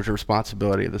job and what was your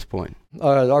responsibility at this point?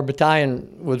 Our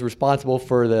battalion was responsible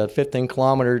for the 15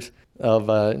 kilometers of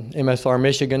MSR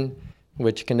Michigan,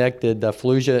 which connected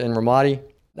Fallujah and Ramadi.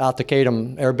 Al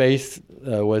Taqadim Air Base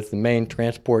was the main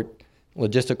transport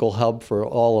logistical hub for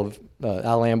all of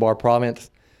Al Anbar province.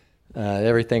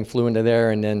 Everything flew into there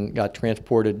and then got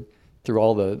transported through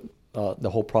all the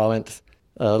whole province.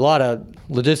 A lot of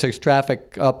logistics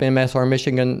traffic up MSR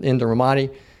Michigan into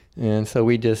Ramadi, and so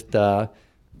we just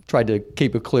tried to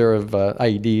keep it clear of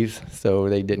IEDs so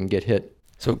they didn't get hit.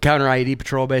 So counter IED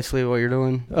patrol, basically, what you're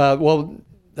doing? Well,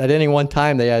 at any one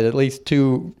time, they had at least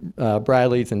 2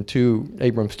 Bradleys and 2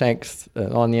 Abrams tanks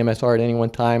on the MSR at any one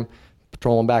time,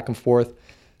 patrolling back and forth.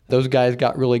 Those guys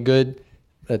got really good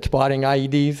at spotting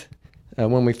IEDs.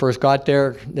 When we first got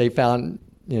there, they found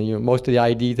most of the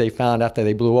IEDs they found after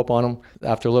they blew up on them.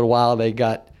 After a little while,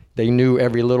 they knew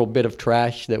every little bit of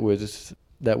trash that was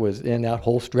in that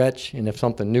whole stretch, and if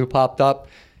something new popped up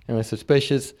and was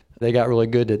suspicious, they got really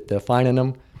good at finding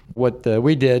them. What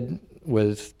we did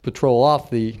was patrol off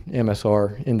the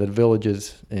MSR into the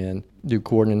villages and do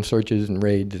coordinate searches and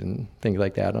raids and things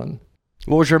like that.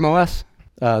 What was your MOS?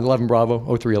 11 Bravo,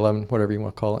 0311, whatever you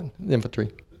want to call it, infantry.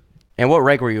 And what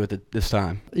rank were you at this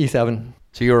time? E7.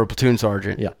 So you were a platoon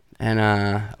sergeant. Yeah. And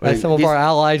had some of our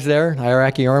allies there,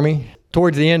 Iraqi Army.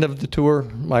 Towards the end of the tour,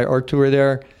 our tour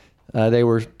there, they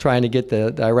were trying to get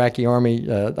the Iraqi Army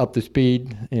up to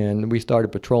speed, and we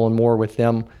started patrolling more with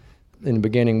them. In the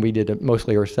beginning, we did it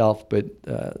mostly ourselves, but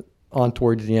on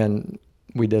towards the end,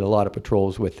 we did a lot of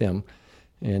patrols with them.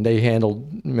 And they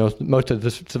handled most of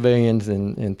the civilians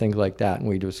and things like that, and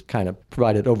we just kind of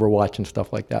provided overwatch and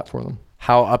stuff like that for them.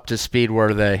 How up to speed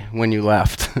were they when you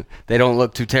left? They don't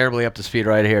look too terribly up to speed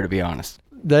right here, to be honest.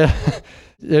 Have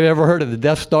you ever heard of the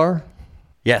Death Star?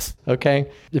 Yes.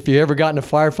 Okay. If you ever got in a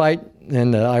firefight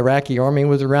and the Iraqi Army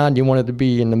was around, you wanted to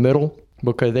be in the middle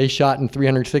because they shot in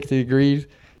 360 degrees,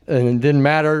 and it didn't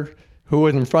matter who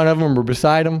was in front of them or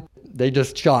beside them. They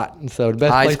just shot. And so the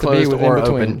best Eyes place to be closed was or in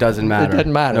between. open, doesn't matter. It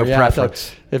doesn't matter. No preference.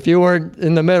 So if you weren't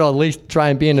in the middle, at least try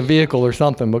and be in a vehicle or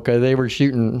something because they were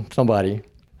shooting somebody.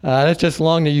 That's just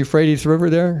along the Euphrates River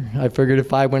there. I figured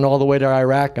if I went all the way to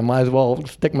Iraq, I might as well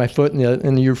stick my foot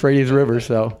in the Euphrates River.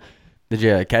 So, did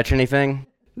you catch anything?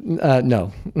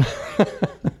 No.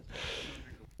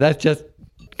 That's just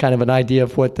kind of an idea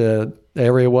of what the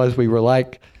area was we were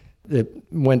like. It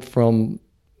went from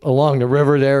along the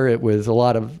river there. It was a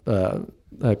lot of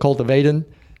cultivating.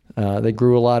 They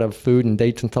grew a lot of food and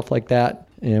dates and stuff like that.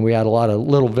 And we had a lot of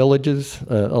little villages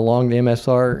along the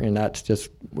MSR, and that's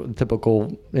just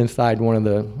typical inside one of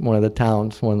the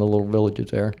towns, one of the little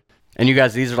villages there. And you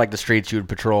guys, these are like the streets you would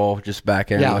patrol, just back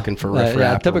in looking for riffraff.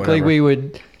 Yeah, typically we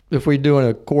would, if we're doing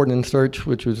a cordon search,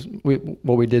 which was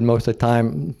what we did most of the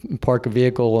time, park a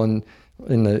vehicle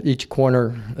in each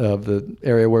corner of the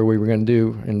area where we were going to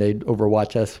do, and they'd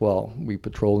overwatch us while we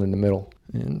patrolled in the middle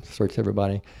and search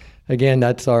everybody. Again,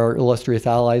 that's our illustrious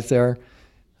allies there.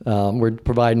 We're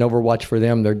providing overwatch for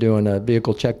them. They're doing a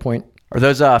vehicle checkpoint. Are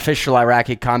those official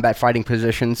Iraqi combat fighting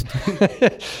positions?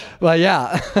 Well,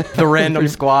 yeah. The random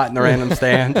squat and the random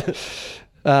stand?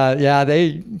 Yeah,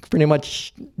 they pretty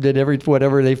much did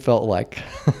whatever they felt like.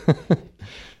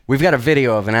 We've got a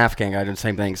video of an Afghan guy doing the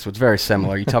same thing, so it's very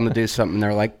similar. You tell them to do something,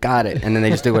 they're like, got it, and then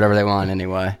they just do whatever they want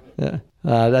anyway. Yeah,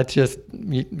 that's just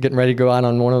getting ready to go out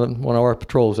on one of our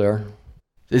patrols there.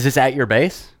 Is this at your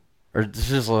base? Or is this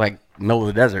just like middle of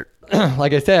the desert?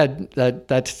 Like I said,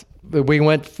 we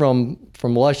went from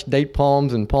lush date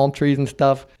palms and palm trees and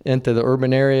stuff into the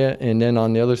urban area, and then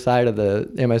on the other side of the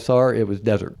MSR, it was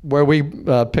desert. Where we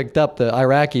picked up the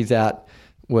Iraqis at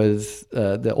was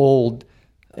the old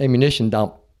ammunition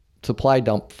dump, supply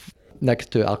dump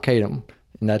next to Al-Qaeda,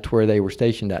 and that's where they were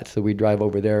stationed at. So we drive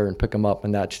over there and pick them up,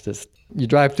 and that's just, you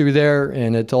drive through there,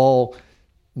 and it's all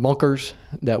bunkers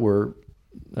that were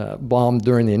bombed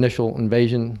during the initial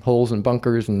invasion, holes and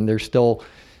bunkers, and there's still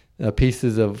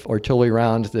pieces of artillery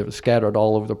rounds that were scattered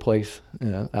all over the place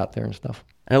out there and stuff.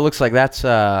 And it looks like that's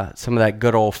some of that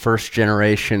good old first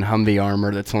generation Humvee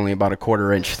armor that's only about a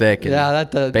 1/4 inch thick and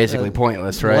that's basically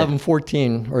pointless, right?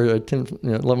 1114 or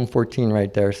 1114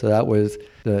 right there. So that was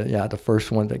the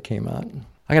first one that came out.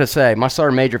 I gotta say, my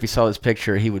sergeant major, if he saw this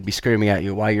picture, he would be screaming at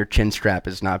you why your chin strap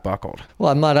is not buckled.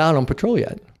 Well, I'm not out on patrol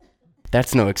yet.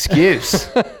 That's no excuse.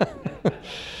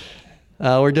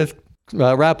 We're just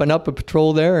wrapping up a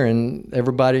patrol there, and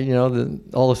everybody, all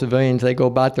the civilians, they go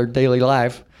about their daily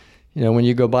life. When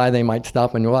you go by, they might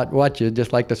stop and watch you,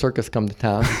 just like the circus come to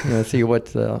town. See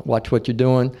watch what you're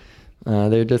doing.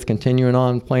 They're just continuing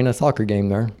on playing a soccer game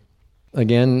there.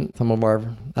 Again, some of our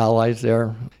allies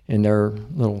there in their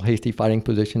little hasty fighting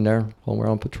position there while we're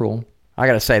on patrol. I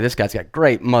gotta say, this guy's got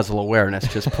great muzzle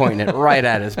awareness, just pointing it right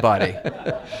at his buddy.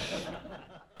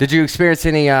 Did you experience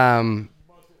any, I don't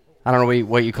know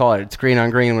what you call it, it's green on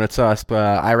green when it's us,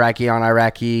 but Iraqi on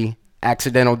Iraqi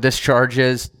accidental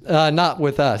discharges? Not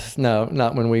with us, no.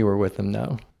 Not when we were with them,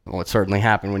 no. Well, it certainly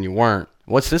happened when you weren't.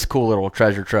 What's this cool little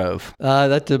treasure trove?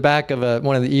 That's the back of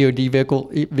one of the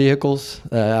EOD vehicles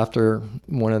after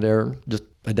one of just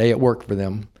a day at work for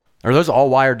them. Are those all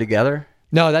wired together?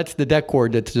 No, that's the deck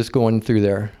cord that's just going through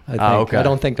there. I think. Okay. I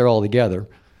don't think they're all together.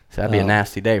 So that'd be a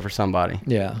nasty day for somebody.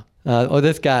 Yeah.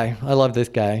 This guy, I love this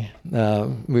guy.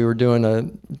 We were doing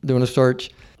a search.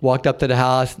 Walked up to the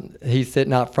house. He's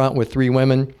sitting out front with 3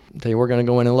 women. They were going to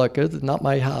go in and look. It's not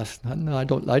my house. No, I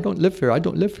don't live here. I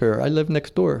don't live here. I live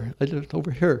next door. I live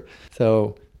over here.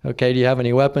 So, okay, do you have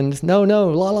any weapons? No,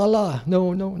 la.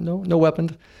 No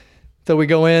weapons. So we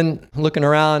go in, looking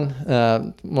around.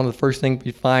 One of the first things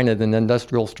we find is an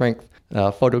industrial strength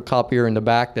photocopier in the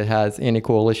back that has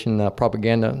anti-coalition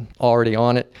propaganda already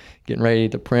on it, getting ready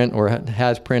to print or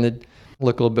has printed.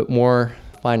 Look a little bit more,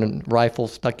 find a rifle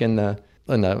stuck in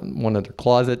one of the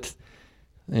closets,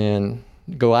 and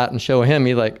go out and show him.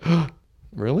 He's like, oh,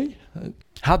 really?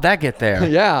 How'd that get there?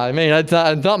 Yeah, I mean, it's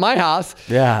not my house.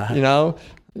 Yeah. You know,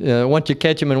 once you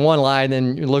catch them in one line,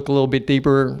 then you look a little bit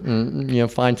deeper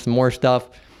and, find some more stuff.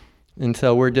 And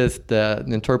so we're just the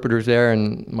interpreters there,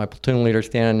 and my platoon leader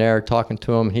standing there talking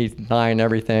to him. He's denying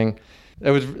everything.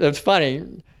 It was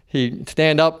funny. He'd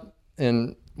stand up,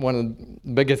 and one of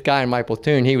the biggest guy in my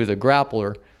platoon, he was a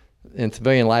grappler in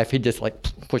civilian life. He'd just like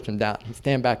push him down. He'd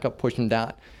stand back up, push him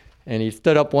down. And he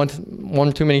stood up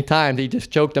one too many times. He just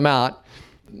choked him out.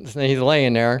 So he's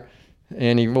laying there,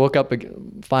 and he woke up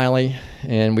finally,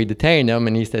 and we detained him,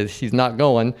 and he says, he's not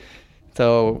going.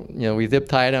 So, we zip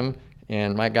tied him,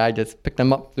 and my guy just picked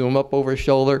him up, threw him up over his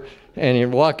shoulder, and he's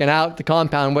walking out the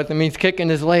compound with him. He's kicking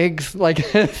his legs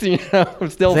like this,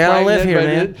 still they don't live here,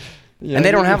 man. Yeah, and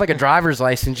they don't have like a driver's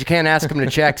license. You can't ask them to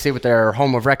check, see what their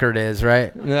home of record is,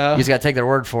 right? No. You just got to take their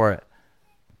word for it.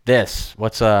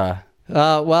 What's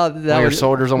well, one of your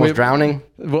soldiers almost drowning?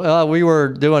 We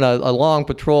were doing a long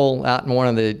patrol out in one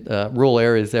of the rural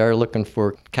areas there, looking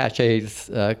for caches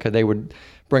because they would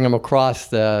bring them across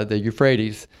the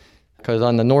Euphrates. Because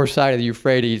on the north side of the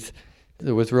Euphrates,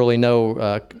 there was really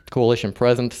no coalition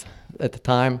presence at the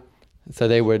time. So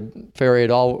they would ferry it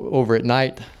all over at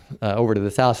night, over to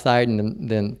the south side, and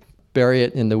then bury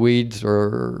it in the weeds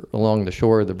or along the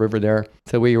shore of the river there.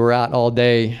 So we were out all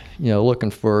day,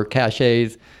 looking for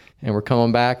caches, and we're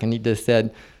coming back, and he just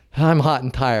said, I'm hot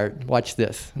and tired, watch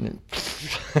this. And then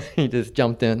he just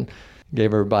jumped in,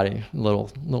 gave everybody a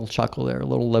little chuckle there, a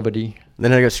little levity.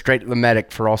 Then I go straight to the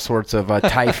medic for all sorts of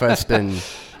typhus and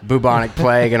bubonic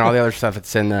plague and all the other stuff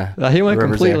that's in the He went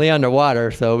completely there. Underwater,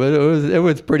 so it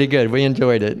was pretty good. We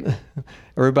enjoyed it.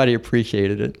 Everybody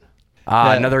appreciated it.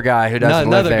 Another guy who doesn't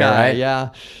live there, right? Yeah.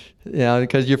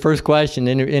 Because your first question,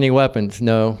 any weapons?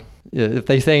 No. If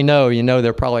they say no,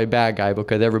 they're probably a bad guy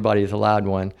because everybody's allowed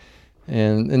one.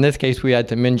 And in this case, we had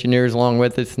some engineers along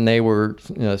with us, and they were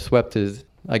swept as,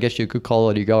 I guess you could call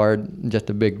it a yard, just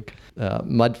a big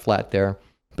mud flat there.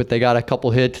 But they got a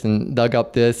couple hits and dug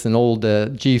up an old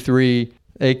G3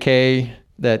 AK.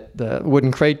 That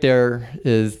wooden crate there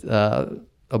is a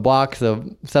box of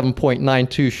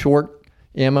 7.92 short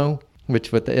ammo,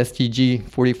 which with the STG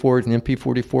 44s and MP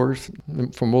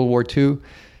 44s from World War II.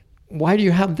 Why do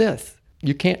you have this?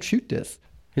 You can't shoot this.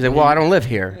 He's like, well, I don't live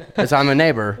here because I'm a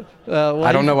neighbor.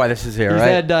 I don't know why this is here,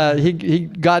 right? He said he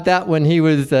got that when he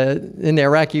was in the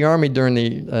Iraqi army during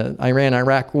the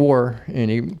Iran-Iraq war,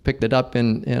 and he picked it up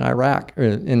in Iraq or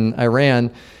in Iran,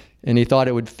 and he thought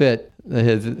it would fit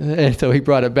and so he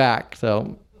brought it back.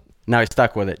 So now he's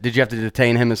stuck with it. Did you have to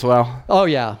detain him as well? Oh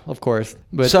yeah, of course.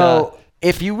 But so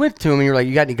if you went to him and you're like,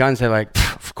 you got any guns? They're like,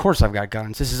 of course I've got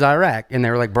guns. This is Iraq, and they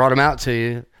were like, brought them out to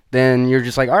you. Then you're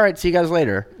just like, all right, see you guys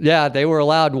later. Yeah, they were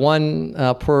allowed one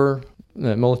per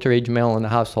military-age male in the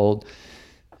household,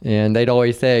 and they'd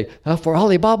always say, for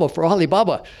Alibaba,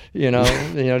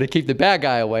 to keep the bad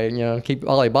guy away, keep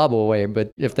Alibaba away.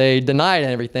 But if they denied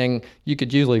everything, you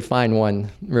could usually find one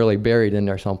really buried in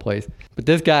there someplace. But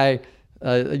this guy,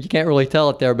 you can't really tell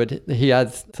it there, but he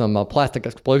has some plastic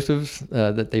explosives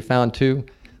that they found too,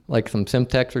 like some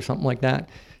Simtex or something like that.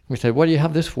 We said, what do you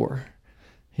have this for?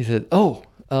 He said,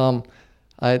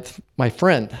 it's my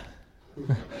friend.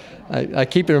 I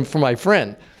keep it for my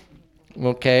friend.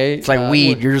 Okay. It's like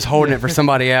weed. You're just holding it for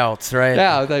somebody else, right?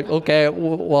 Yeah. I was like, okay,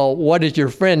 well, what does your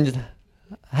friend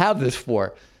have this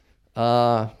for?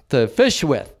 To fish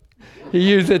with. He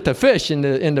used it to fish in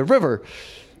the river.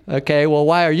 Okay. Well,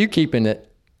 why are you keeping it?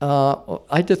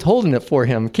 I just holding it for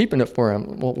him, keeping it for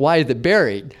him. Well, why is it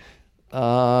buried?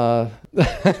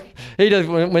 He just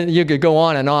when you could go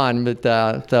on and on, but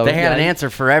so they had an answer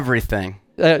for everything.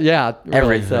 Yeah, really.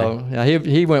 Everything. So yeah,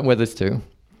 he went with us too.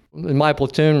 In my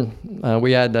platoon,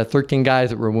 we had 13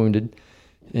 guys that were wounded,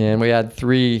 and we had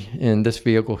 3 in this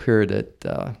vehicle here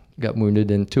that got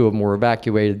wounded, and 2 of them were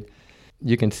evacuated.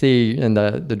 You can see in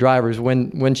the driver's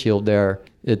windshield there,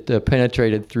 it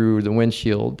penetrated through the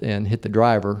windshield and hit the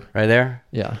driver. Right there?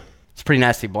 Yeah. It's a pretty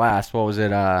nasty blast. What was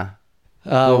it? Was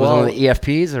it one of the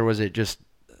EFPs, or was it just...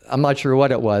 I'm not sure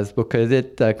what it was, because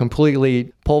it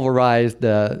completely pulverized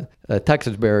the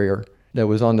Texas barrier that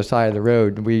was on the side of the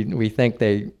road. We think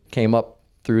they came up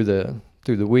through the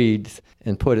weeds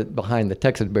and put it behind the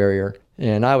Texas barrier.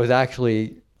 And I was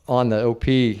actually on the OP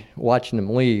watching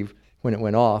them leave when it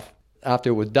went off. After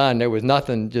it was done, there was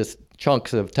nothing, just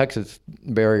chunks of Texas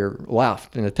barrier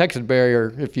left. And the Texas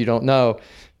barrier, if you don't know,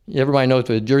 everybody knows what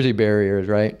the Jersey barrier is,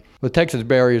 right? The Texas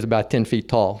barrier is about 10 feet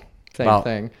tall. Same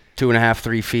thing. 2.5,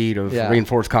 3 feet of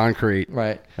reinforced concrete.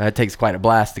 Right. It takes quite a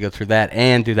blast to go through that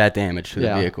and do that damage to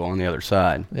the vehicle on the other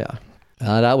side. Yeah.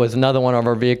 That was another one of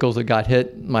our vehicles that got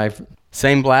hit.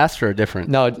 Same blast or a different?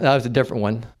 No, that was a different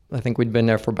one. I think we'd been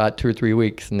there for about 2 or 3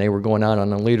 weeks, and they were going out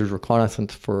on a leader's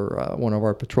reconnaissance for one of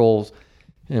our patrols.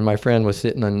 And my friend was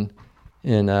sitting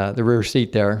in the rear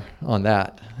seat there on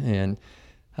that. And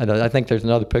I think there's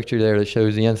another picture there that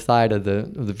shows the inside of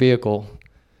the vehicle.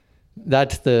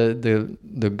 That's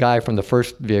the guy from the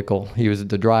first vehicle. He was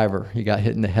the driver. He got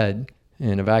hit in the head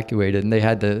and evacuated, and they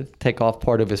had to take off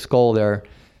part of his skull there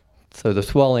so the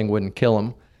swelling wouldn't kill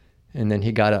him. And then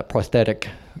he got a prosthetic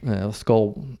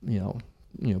skull,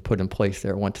 put in place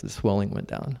there once the swelling went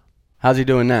down. How's he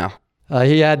doing now?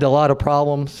 He had a lot of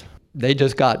problems. They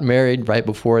just got married right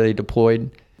before they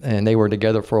deployed, and they were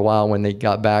together for a while when they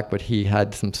got back, but he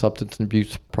had some substance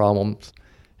abuse problems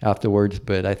afterwards.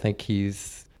 But I think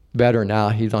he's better now.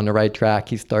 He's on the right track.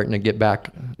 He's starting to get back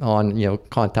on,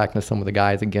 contacting some of the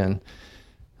guys again.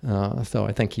 So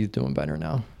I think he's doing better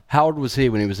now. How old was he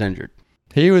when he was injured?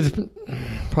 He was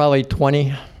probably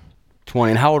 20.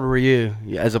 20. And how old were you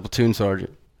as a platoon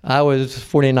sergeant? I was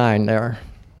 49 there.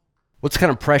 What's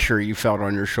kind of pressure you felt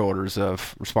on your shoulders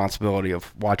of responsibility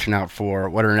of watching out for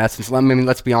what are in essence,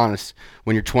 let's be honest,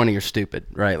 when you're 20, you're stupid,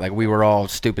 right? Like we were all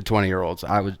stupid 20-year-olds.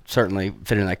 I would certainly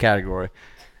fit in that category.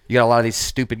 You got a lot of these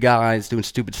stupid guys doing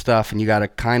stupid stuff, and you got to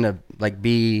kind of like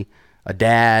be a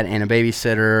dad and a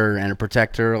babysitter and a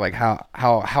protector. Like how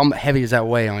heavy does that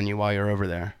weigh on you while you're over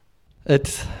there?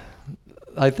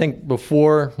 I think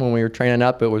before when we were training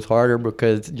up, it was harder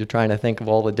because you're trying to think of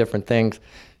all the different things.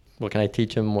 What can I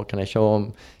teach them? What can I show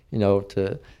them?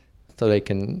 So they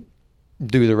can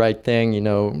do the right thing,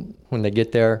 when they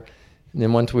get there. And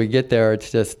then once we get there,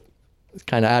 it's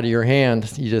kind of out of your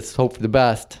hands. You just hope for the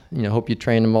best. Hope you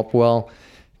train them up well,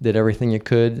 did everything you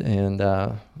could, and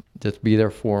just be there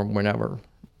for them whenever,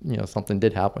 something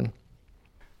did happen.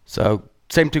 So,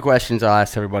 same two questions I'll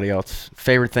ask everybody else.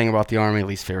 Favorite thing about the Army,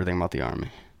 least favorite thing about the Army?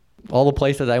 All the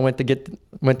places I went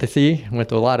to see, went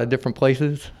to a lot of different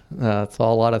places, saw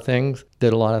a lot of things,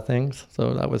 did a lot of things,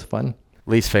 so that was fun.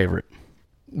 Least favorite?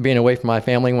 Being away from my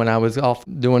family when I was off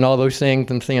doing all those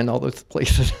things and seeing all those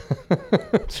places.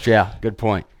 Yeah, good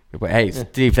point. Hey,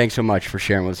 Steve, thanks so much for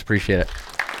sharing with us. Appreciate it.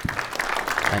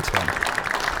 Thanks, man.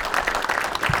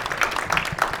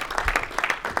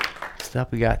 Next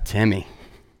up, we got Timmy.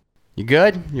 You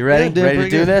good? You ready? Yeah, ready to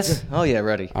do this? Oh, yeah,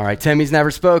 ready. All right, Timmy's never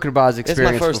spoken about his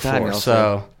experience before. It's my first time,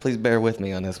 so please bear with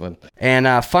me on this one. And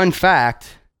fun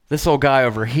fact, this old guy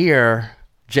over here,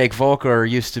 Jake Volker,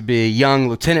 used to be young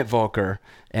Lieutenant Volker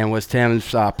and was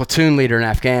Tim's platoon leader in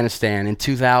Afghanistan in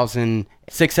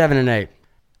 2006, 7, and 8.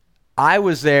 I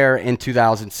was there in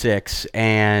 2006,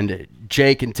 and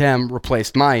Jake and Tim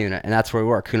replaced my unit, and that's where we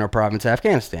were, Kunar Province,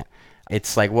 Afghanistan.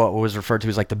 It's like what was referred to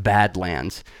as like the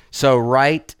Badlands. So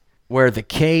right where the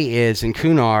K is in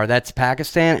Kunar, that's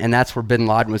Pakistan, and that's where bin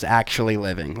Laden was actually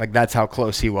living. Like that's how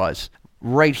close he was.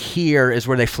 Right here is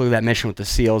where they flew that mission with the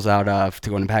SEALs out of to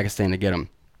go into Pakistan to get him.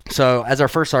 So as our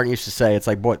first sergeant used to say, it's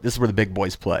like, boy, this is where the big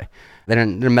boys play. They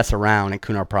didn't mess around in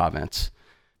Kunar Province.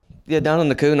 Yeah, down in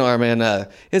the Kunar, man,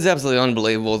 it's absolutely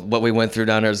unbelievable what we went through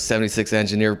down there as a 76th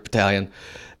Engineer Battalion.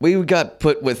 We got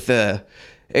put with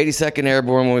 82nd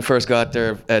Airborne when we first got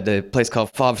there at a place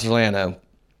called Fobsolano.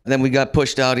 Then we got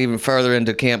pushed out even further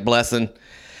into Camp Blessing,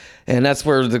 and that's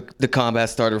where the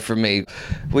combat started for me.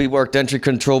 We worked entry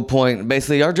control point.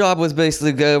 Basically, our job was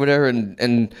basically go over there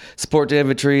and support the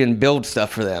infantry and build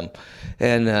stuff for them.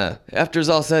 And after it's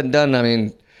all said and done, I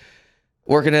mean,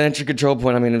 working at entry control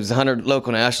point, I mean, it was 100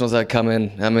 local nationals that come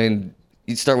in. I mean,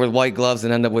 you'd start with white gloves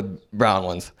and end up with brown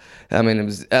ones. I mean, it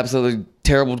was absolutely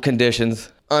terrible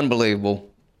conditions, unbelievable.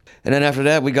 And then after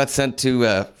that, we got sent to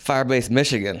Firebase,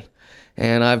 Michigan.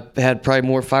 And I've had probably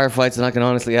more firefights than I can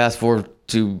honestly ask for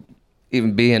to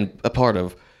even be a part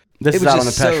of. This is out on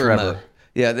the Pesh River.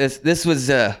 Yeah, this was,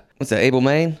 what's that, Able,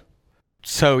 Maine?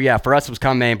 So, yeah, for us it was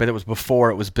Con Maine, but it was before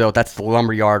it was built. That's the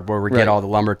lumber yard where we get all the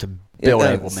lumber to build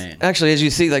Able, Maine. Actually, as you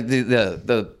see, like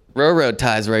the railroad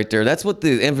ties right there, that's what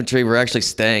the infantry were actually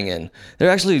staying in.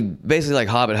 They're actually basically like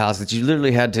hobbit houses that you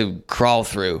literally had to crawl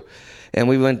through. And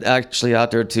we went actually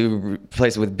out there to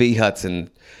replace it with bee huts, and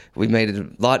we made it a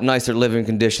lot nicer living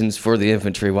conditions for the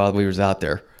infantry while we was out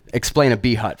there. Explain a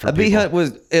bee hut for people. A bee hut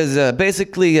is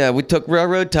basically, we took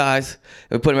railroad ties,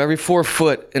 and we put them every 4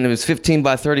 foot, and it was 15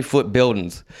 by 30 foot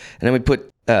buildings. And then we put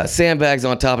sandbags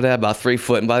on top of that, about 3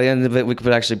 foot, and by the end of it, we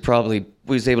could actually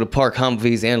we was able to park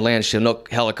Humvees and land Chinook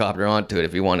helicopter onto it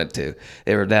if we wanted to.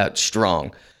 They were that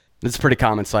strong. This is a pretty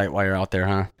common sight while you're out there,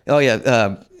 huh? Oh,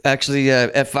 yeah. Actually,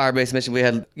 at Firebase Mission, we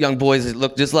had young boys that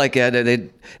looked just like that.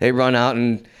 They'd run out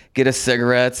and get us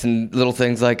cigarettes and little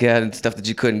things like that and stuff that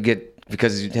you couldn't get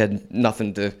because you had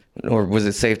nothing to, or was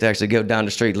it safe to actually go down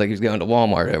the street like he was going to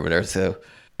Walmart over there. So,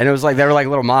 And it was like they were like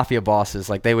little mafia bosses.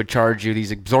 Like they would charge you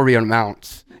these exorbitant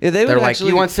amounts. Yeah, They're like,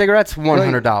 you want cigarettes?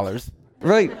 $100.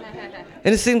 Right.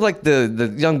 And it seemed like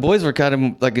the young boys were kind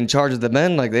of like in charge of the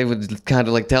men. Like they would kind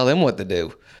of like tell them what to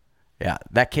do. Yeah,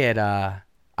 that kid, I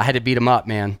had to beat him up,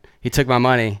 man. He took my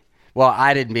money. Well,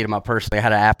 I didn't beat him up personally. I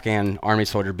had an Afghan army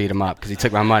soldier beat him up because he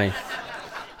took my money.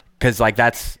 Because like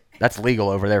that's legal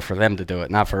over there for them to do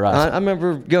it, not for us. I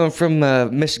remember going from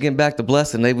Michigan back to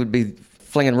Blessing. They would be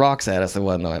flinging rocks at us and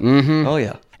whatnot. Mm-hmm. Oh,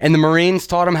 yeah. And the Marines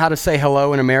taught him how to say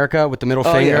hello in America with the middle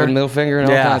finger. Yeah, middle finger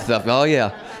and all kinds of stuff. Oh,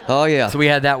 yeah. Oh, yeah. So we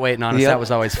had that waiting on us. That was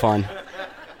always fun.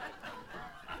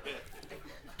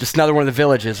 Just another one of the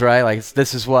villages, right? Like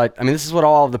this is what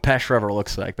all of the Pesh River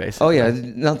looks like, basically. Oh, yeah.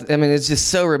 I mean, it's just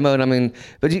so remote. I mean,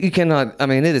 but you cannot, I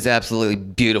mean, it is absolutely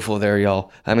beautiful there,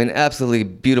 y'all. I mean, absolutely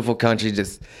beautiful country.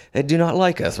 Just, they do not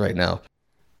like us right now.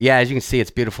 Yeah, as you can see,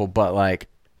 it's beautiful, but like,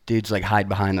 dudes like hide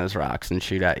behind those rocks and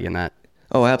shoot at you and that.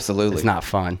 Oh, absolutely. It's not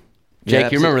fun.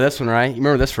 Jake, you remember this one, right? You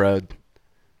remember this road?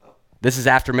 This is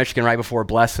after Michigan, right before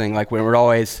Blessing. Like when we're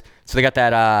always, so they got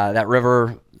that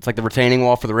river. It's like the retaining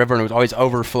wall for the river, and it was always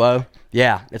overflow.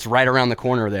 Yeah, it's right around the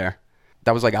corner there.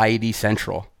 That was like IED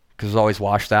Central because it was always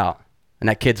washed out. And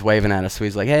that kid's waving at us, so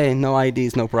he's like, "Hey, no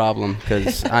IEDs, no problem,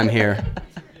 because I'm here."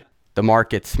 The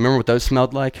markets. Remember what those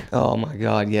smelled like? Oh my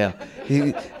God, yeah.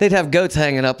 They'd have goats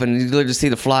hanging up, and you'd literally just see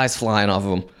the flies flying off of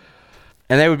them.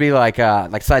 And they would be like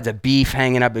sides of beef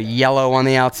hanging up, yellow on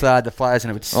the outside, the flies,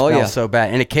 and it would smell so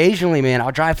bad. And occasionally, man,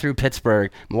 I'll drive through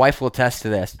Pittsburgh. My wife will attest to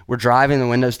this. We're driving, the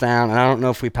windows down, and I don't know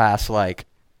if we pass like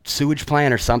sewage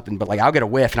plant or something, but like I'll get a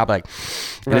whiff, and I'll be like,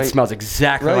 and it smells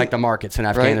exactly like the markets in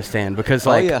Afghanistan because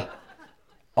like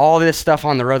all this stuff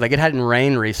on the road, like it hadn't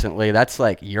rained recently. That's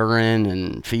like urine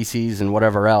and feces and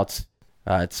whatever else.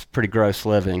 It's pretty gross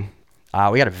living.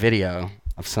 We got a video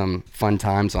of some fun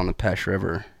times on the Pesh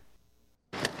River.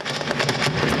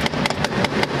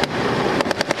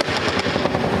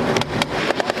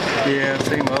 Yeah,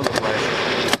 same other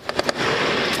place.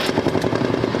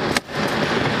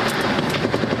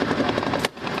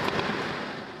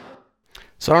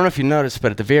 So I don't know if you noticed,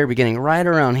 but at the very beginning, right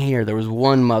around here, there was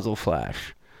one muzzle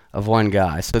flash of one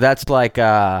guy. So that's like,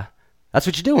 that's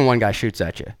what you do when one guy shoots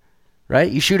at you, right?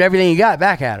 You shoot everything you got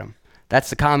back at him. That's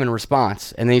the common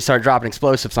response. And then you start dropping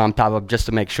explosives on top of him just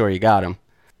to make sure you got him.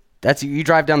 You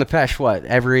drive down the Pesh, what,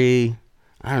 every,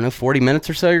 40 minutes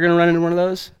or so you're going to run into one of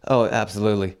those? Oh,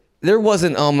 absolutely. There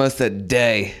wasn't almost a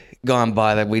day gone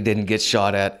by that we didn't get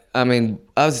shot at. I mean,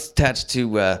 I was attached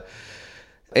to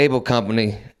Able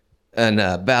Company and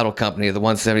Battle Company of the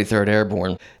 173rd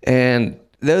Airborne. And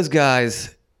those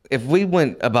guys, if we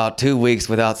went about 2 weeks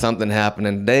without something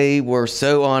happening, they were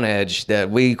so on edge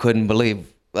that we couldn't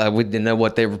believe. We didn't know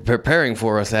what they were preparing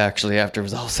for us, actually, after it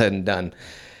was all said and done.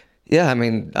 Yeah, I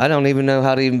mean, I don't even know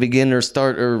how to even begin or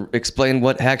start or explain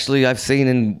what actually I've seen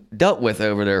and dealt with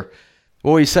over there.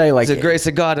 What you say, like, it's the grace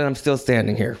of God, and I'm still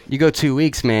standing here. You go 2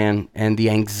 weeks, man, and the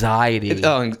anxiety.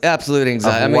 Absolute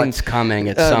anxiety. Of what's coming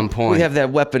at some point. We have that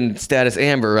weapon status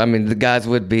amber. I mean, the guys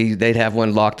they'd have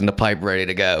one locked in the pipe ready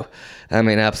to go. I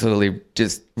mean, absolutely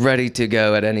just ready to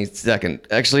go at any second.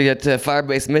 Actually, at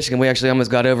Firebase, Michigan, we actually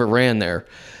almost got overran there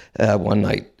one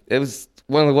night. It was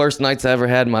one of the worst nights I ever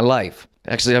had in my life.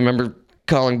 Actually, I remember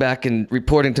calling back and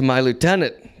reporting to my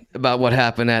lieutenant about what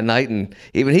happened that night, and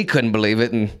even he couldn't believe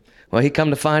it, and well, he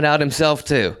come to find out himself,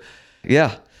 too.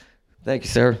 Yeah. Thank you,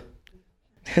 sir.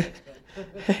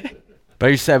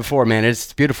 But you said before, man,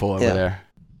 it's beautiful over there.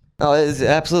 Oh, it's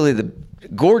absolutely the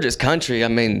gorgeous country. I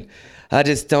mean, I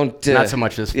just don't... Not so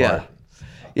much this far.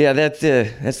 Yeah, that's their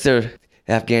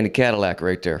Afghani Cadillac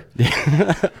right there.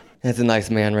 That's a nice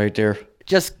man right there.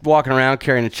 Just walking around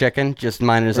carrying a chicken, just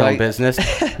minding his own business.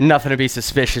 Nothing to be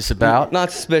suspicious about.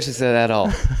 Not suspicious at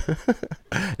all.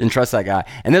 Didn't trust that guy.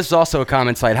 And this is also a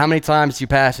common sight. How many times do you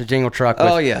pass a jingle truck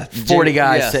with 40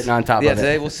 guys sitting on top of it? Yes,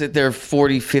 they will sit there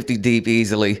 40, 50 deep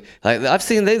easily. Like, I've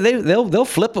seen they'll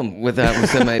flip them with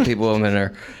so many people in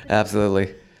there.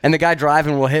 Absolutely. And the guy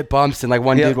driving will hit bumps, and like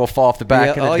one dude will fall off the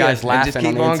back, and the guy's laughing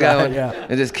and just keep on the inside.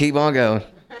 Going. And just keep on going.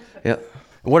 Yep.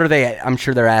 What are they? I'm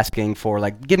sure they're asking for,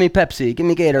 like, give me Pepsi, give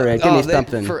me Gatorade, give me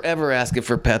something. They're forever asking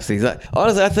for Pepsi.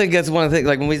 Honestly, I think that's one of the things.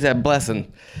 Like when we was at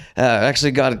Blessing,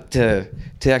 actually got to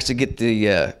actually get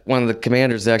the one of the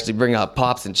commanders to actually bring out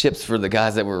pops and chips for the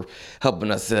guys that were helping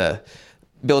us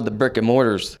build the brick and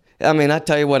mortars. I mean, I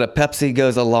tell you what, a Pepsi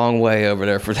goes a long way over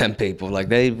there for them people. Like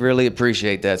they really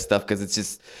appreciate that stuff because it's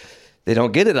just they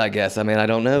don't get it. I guess. I mean, I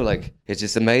don't know. Like it's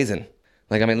just amazing.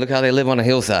 Like I mean, look how they live on a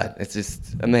hillside. It's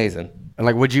just amazing. And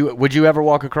like, would you ever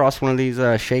walk across one of these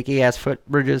shaky ass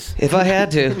footbridges? If I had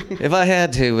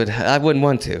to, I wouldn't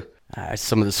want to.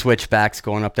 Some of the switchbacks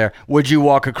going up there. Would you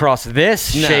walk across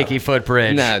this shaky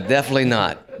footbridge? No, definitely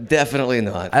not. Definitely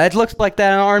not. It looks like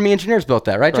that Army engineers built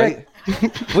that, right, Jake?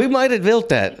 We might have built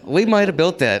that.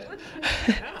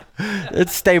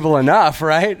 It's stable enough,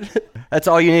 right? That's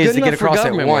all you need is to get across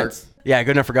it once. Work. Yeah,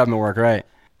 good enough for government work, right?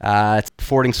 It's a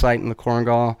fording site in the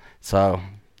Korengal, so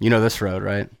you know this road,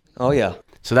 right? Oh, yeah.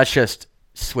 So that's just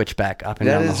switchback up and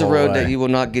down the whole That is a road way. that you will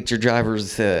not get your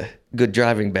driver's good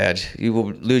driving badge. You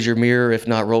will lose your mirror, if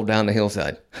not roll down the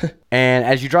hillside. And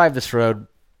as you drive this road,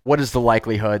 what is the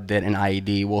likelihood that an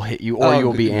IED will hit you or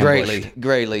you'll be ambushed?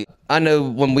 Greatly. I know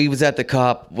when we was at the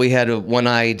COP, we had one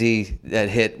IED that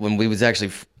hit when we was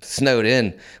actually snowed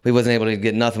in. We wasn't able to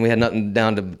get nothing. We had nothing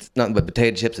but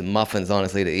potato chips and muffins,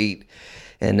 honestly, to eat.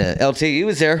 And LT, you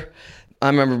was there. I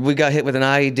remember we got hit with an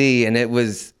IED, and it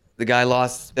was the guy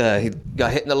he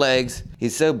got hit in the legs.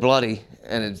 He's so bloody,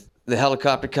 and the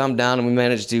helicopter come down, and we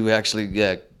managed to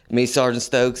actually, me, Sergeant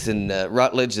Stokes, and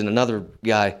Rutledge, and another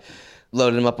guy,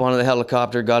 loaded him up onto the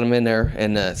helicopter, got him in there,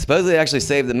 and supposedly actually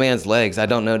saved the man's legs. I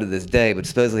don't know to this day, but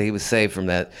supposedly he was saved from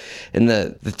that. And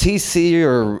the TC,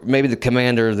 or maybe the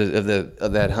commander of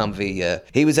that Humvee,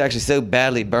 he was actually so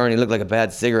badly burned, he looked like a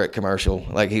bad cigarette commercial.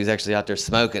 Like he was actually out there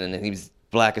smoking, and he was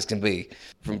black as can be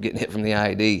from getting hit from the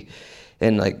IED.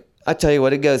 And like, I tell you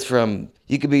what, it goes from,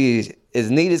 you could be as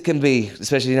neat as can be,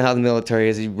 especially you know how the military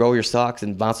is. You roll your socks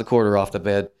and bounce a quarter off the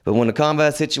bed. But when the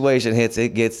combat situation hits,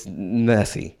 it gets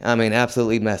messy. I mean,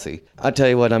 absolutely messy. I tell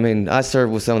you what, I mean, I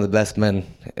served with some of the best men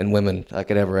and women I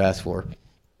could ever ask for.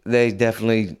 They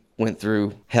definitely went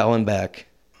through hell and back.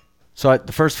 So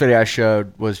the first video I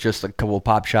showed was just a couple of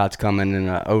pop shots coming and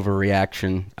an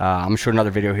overreaction. I'm showing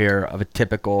another video here of a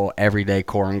typical everyday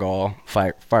Korengal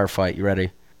firefight. You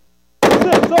ready?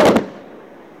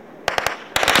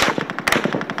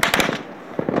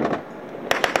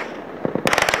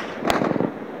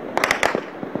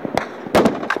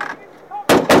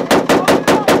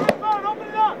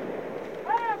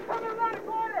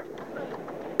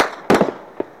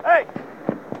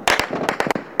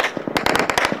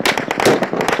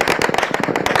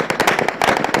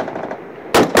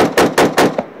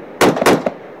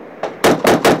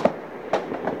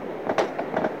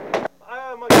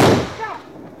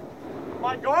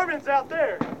 My Garmin's out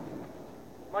there.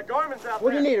 My Garmin's out there.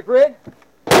 What do you need, a grid?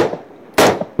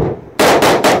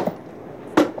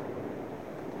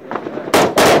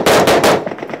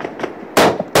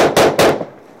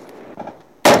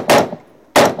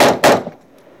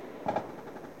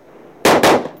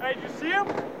 Hey, did you see him?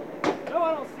 No,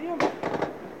 I don't see him.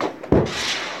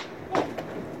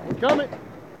 He's coming.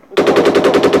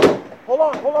 Hold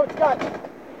on, Scott.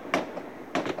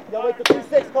 Y'all wait till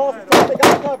 2-6 calls and tell them they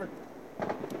got it covered.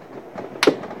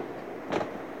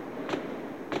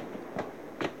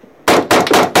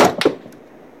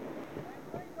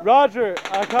 Roger,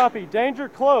 I copy. Danger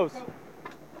close.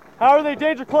 How are they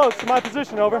danger close to my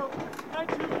position? Over.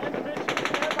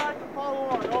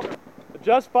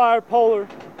 Just fire, polar.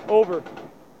 Over.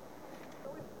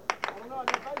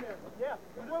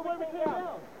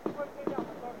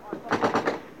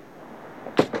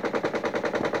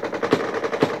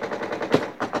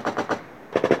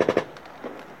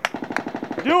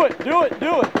 Do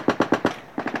it.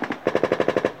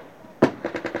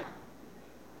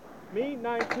 Me,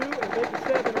 9-2, and Baker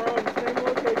 7 are on the same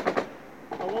location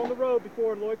along the road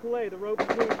before Loy-Calais, the road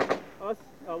between us,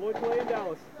 Loy-Calais and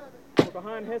Dallas. We're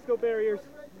behind HESCO barriers.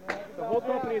 The whole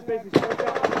company is basically stretched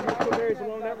out behind HESCO barriers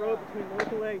along that road between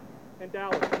Loy-Calais and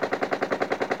Dallas.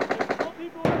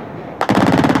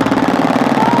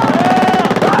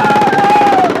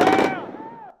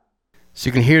 So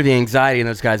you can hear the anxiety in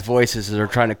those guys' voices as they're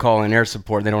trying to call in air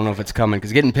support. They don't know if it's coming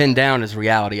because getting pinned down is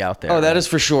reality out there. Oh, that is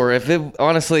for sure.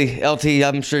 Honestly, LT,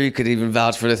 I'm sure you could even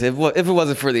vouch for this. If it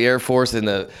wasn't for the Air Force and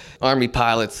the Army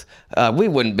pilots, we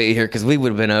wouldn't be here because we would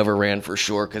have been overran for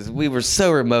sure because we were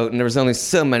so remote and there was only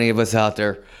so many of us out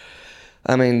there.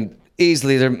 I mean,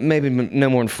 easily there may be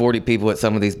no more than 40 people at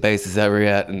some of these bases that we're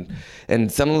at.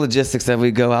 And some of the logistics that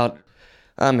we go out,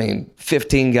 I mean,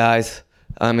 15 guys,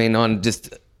 I mean, on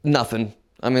just nothing.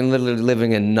 I mean, literally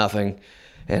living in nothing.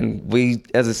 And we,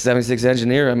 as a 76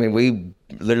 engineer, I mean, we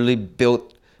literally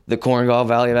built the Korengal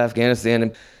Valley of Afghanistan,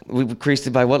 and we increased it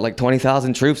by like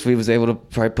 20,000 troops we was able to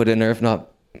probably put in there, if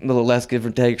not a little less, give or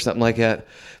take, or something like that,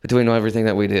 between everything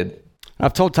that we did.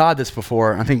 I've told Todd this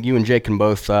before. I think you and Jake can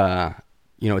both,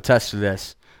 attest to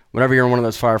this. Whenever you're in one of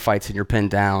those firefights and you're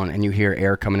pinned down and you hear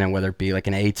air coming in, whether it be like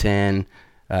an A-10,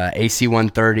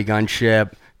 AC-130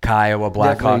 gunship, Kiowa,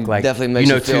 Blackhawk, definitely makes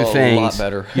you feel two things. A lot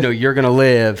better. You're gonna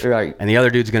live, right, and the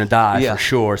other dude's gonna die for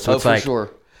sure. So it's like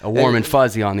sure. warm and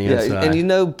fuzzy on the inside.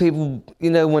 And people,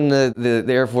 when the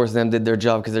Air Force and them did their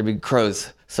job because there'd be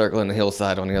crows circling the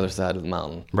hillside on the other side of the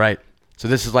mountain. Right. So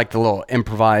this is like the little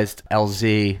improvised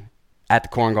LZ at the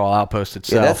Korengal outpost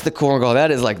itself. Yeah, that's the Korengal.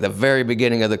 That is like the very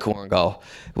beginning of the Korengal.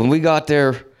 When we got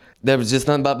there was just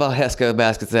nothing but HESCO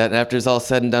baskets and after it's all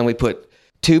said and done, we put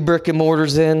 2 brick and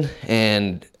mortars in,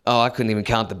 and I couldn't even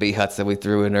count the bee huts that we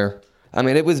threw in there. I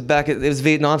mean, it was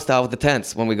Vietnam style with the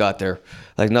tents when we got there.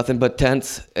 Like nothing but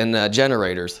tents and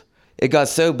generators. It got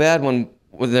so bad when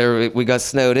we got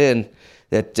snowed in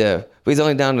that we was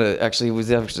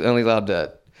only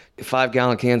allowed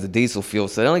 5-gallon cans of diesel fuel.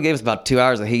 So it only gave us about 2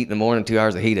 hours of heat in the morning, 2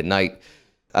 hours of heat at night.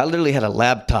 I literally had a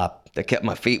laptop that kept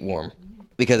my feet warm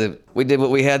because we did what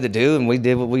we had to do and we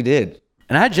did what we did.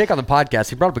 And I had Jake on the podcast.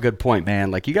 He brought up a good point,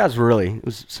 man. Like, you guys it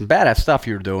was some badass stuff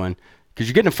you were doing. Because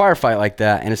you get in a firefight like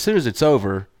that, and as soon as it's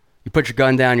over, you put your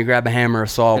gun down, you grab a hammer, a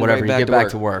saw, whatever, you get back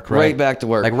to work, right? Right back to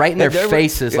work. Like, right in their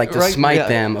faces, like, to smite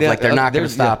them, like they're not going to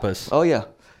stop us. Oh, yeah.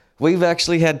 We've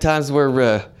actually had times where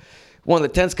one of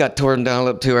the tents got torn down a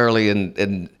little too early,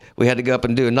 and we had to go up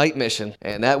and do a night mission,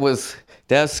 and that was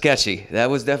sketchy. That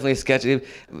was definitely sketchy. It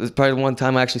was probably the one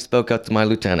time I actually spoke up to my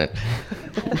lieutenant.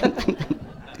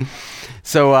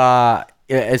 So,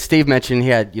 as Steve mentioned, he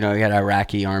had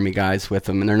Iraqi army guys with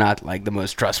him, and they're not like the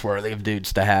most trustworthy of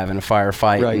dudes to have in a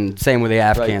firefight. Right. And same with the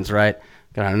Afghans, right?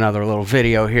 Got another little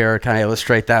video here to kind of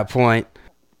illustrate that point.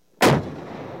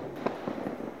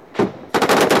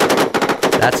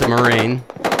 That's a Marine.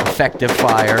 Effective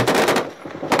fire.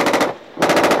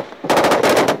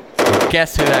 So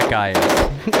guess who that guy is?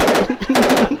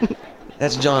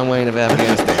 That's John Wayne of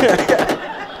Afghanistan.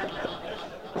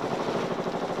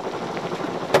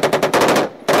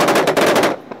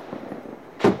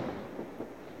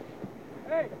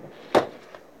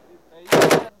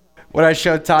 When I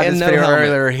showed Todd this video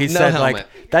earlier, he said, like,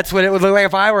 that's what it would look like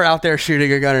if I were out there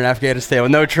shooting a gun in Afghanistan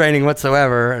with no training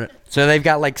whatsoever. So they've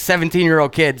got, like,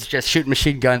 17-year-old kids just shooting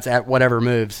machine guns at whatever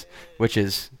moves, which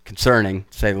is concerning,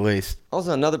 to say the least.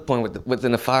 Also, another point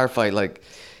within a firefight, like,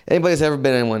 anybody's ever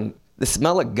been in one, the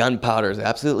smell of gunpowder is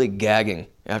absolutely gagging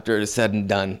after it is said and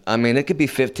done. I mean, it could be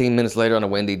 15 minutes later on a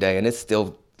windy day, and it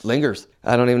still lingers.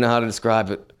 I don't even know how to describe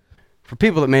it. For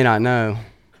people that may not know,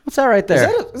 what's that right there?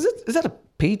 Is that a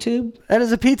pee tube? That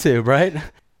is a pee tube, right?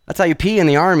 That's how you pee in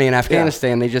the army in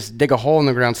Afghanistan. Yeah. They just dig a hole in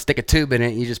the ground, stick a tube in it,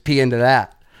 and you just pee into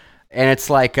that. And it's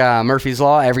like Murphy's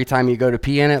Law. Every time you go to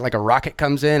pee in it, like a rocket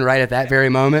comes in right at that very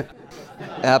moment.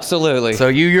 Absolutely. So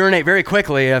you urinate very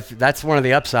quickly. If that's one of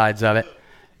the upsides of it.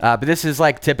 But this is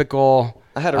like typical.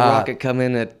 I had a rocket come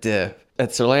in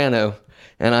at Solano,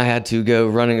 and I had to go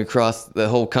running across the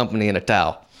whole company in a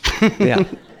towel. Yeah.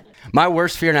 My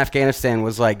worst fear in Afghanistan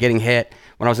was like getting hit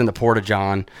when I was in the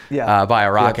Porta-John by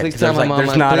a rocket. Please tell my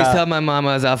mom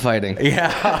I was out fighting.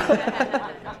 Yeah.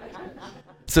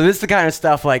 So this is the kind of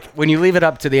stuff, like, when you leave it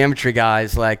up to the infantry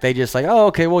guys, like, they just like, oh,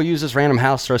 okay, we'll use this random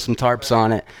house, throw some tarps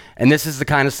on it. And this is the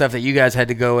kind of stuff that you guys had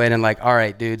to go in and, like, all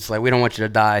right, dudes, like, we don't want you to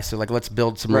die, so, like, let's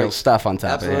build some real stuff on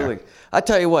top of it. Absolutely. I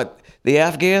tell you what, the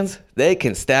Afghans, they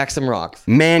can stack some rocks.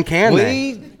 Man, can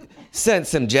they? We sent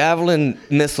some Javelin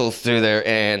missiles through there,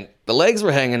 and the legs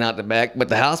were hanging out the back, but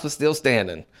the house was still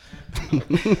standing. We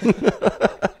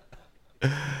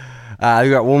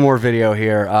got one more video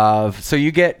here of, so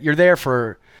you're there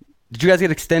for, did you guys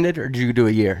get extended or did you do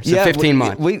a year? So 15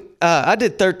 months. I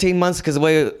did 13 months because the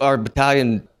way our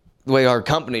battalion, the way our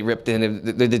company ripped in,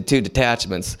 they did 2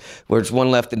 detachments, where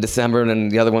one left in December and then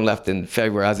the other one left in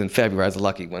February. I was in February, I was a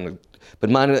lucky one. But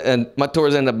my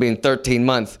tours ended up being 13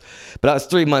 months. But I was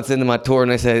 3 months into my tour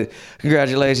and they said,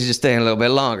 congratulations, you're staying a little bit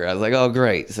longer. I was like, oh,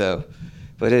 great. So,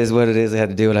 but it is what it is. I had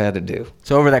to do what I had to do.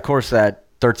 So over that course of that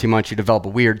 13 months, you develop a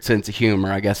weird sense of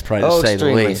humor, I guess, probably to say the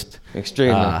least.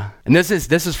 Extremely. And this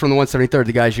is from the 173rd,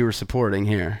 the guys you were supporting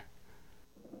here.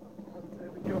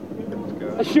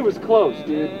 That shit was close,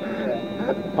 dude.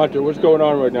 Hunter, what's going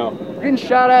on right now? We're getting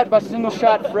shot at by single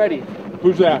shot Freddy.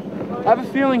 Who's that? I have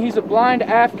a feeling he's a blind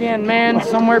Afghan man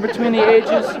somewhere between the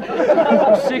ages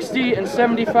of 60 and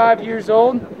 75 years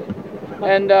old.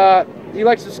 And he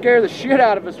likes to scare the shit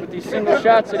out of us with these single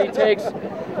shots that he takes.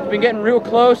 He's been getting real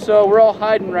close, so we're all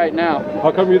hiding right now.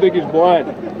 How come you think he's blind?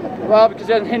 Well, because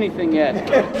he hasn't hit anything yet.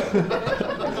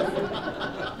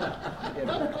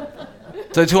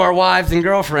 So to our wives and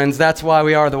girlfriends, that's why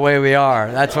we are the way we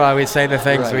are. That's why we say the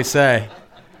things we say.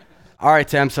 All right,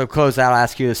 Tim, so close out, I'll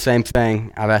ask you the same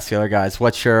thing I've asked the other guys.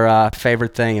 What's your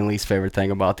favorite thing and least favorite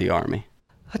thing about the Army?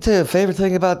 I'd say the favorite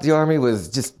thing about the Army was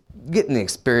just getting the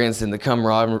experience and the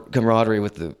camaraderie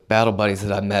with the battle buddies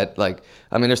that I met. Like,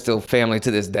 I mean, they're still family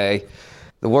to this day.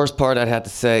 The worst part I'd have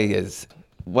to say is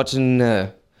watching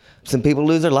some people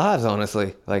lose their lives,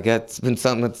 honestly. Like, that's been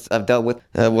something that I've dealt with,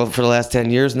 for the last 10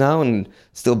 years now, and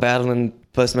still battling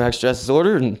post-traumatic stress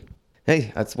disorder. And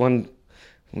hey, that's one,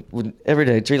 every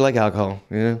day, treat it like alcohol,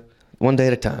 one day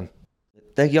at a time.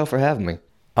 Thank y'all for having me.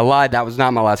 I lied. That was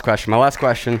not my last question. My last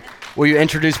question, will you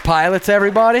introduce Pilot to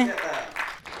everybody?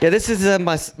 Yeah, this is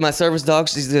my service dog.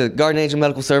 She's the Guardian Angel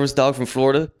Medical Service dog from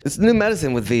Florida. It's new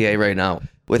medicine with VA right now,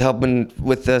 with helping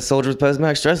with soldiers with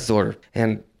post-traumatic stress disorder.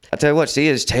 And I tell you what, she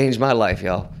has changed my life,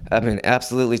 y'all. I mean,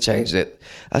 absolutely changed it.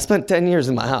 I spent 10 years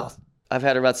in my house. I've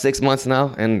had her about 6 months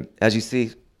now, and as you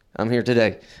see, I'm here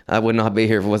today. I would not be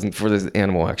here if it wasn't for this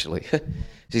animal, actually.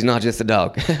 She's not just a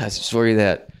dog. I assure you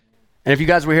that. And if you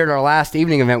guys were here at our last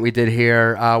evening event we did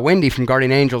here, Wendy from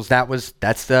Guardian Angels,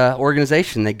 that's the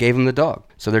organization that gave him the dog.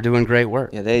 So they're doing great work.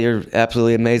 Yeah, they are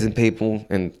absolutely amazing people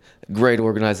and a great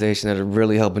organization that are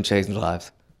really helping change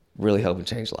lives. Really helping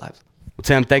change lives. Well,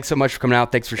 Tim, thanks so much for coming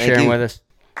out. Thanks for sharing with us.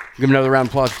 Give him another round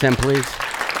of applause for Tim, please. Oh,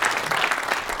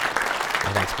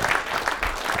 thanks, buddy.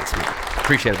 Thanks, man.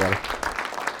 Appreciate it, brother.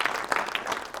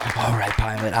 All right,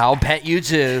 Pilot. I'll pet you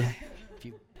too. If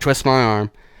you twist my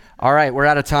arm. All right, we're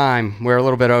out of time. We're a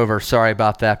little bit over. Sorry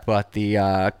about that, but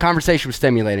the conversation was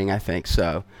stimulating, I think.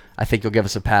 So I think you'll give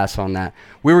us a pass on that.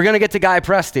 We were going to get to Guy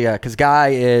Prestia because Guy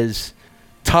is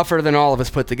tougher than all of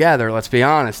us put together. Let's be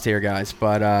honest here, guys.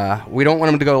 But we don't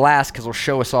want him to go last because he'll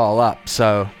show us all up.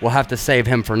 So we'll have to save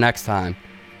him for next time.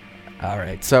 All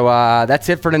right, so that's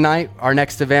it for tonight. Our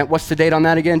next event. What's the date on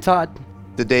that again, Todd?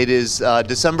 The date is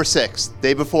December 6th,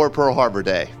 day before Pearl Harbor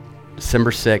Day.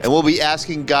 December 6th. And we'll be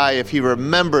asking Guy if he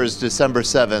remembers December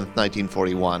 7th,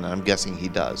 1941. I'm guessing he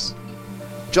does.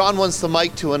 John wants the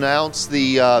mic to announce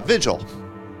the vigil.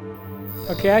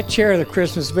 Okay, I chair the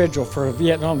Christmas vigil for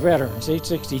Vietnam veterans,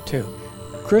 862.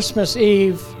 Christmas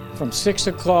Eve from 6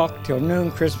 o'clock till noon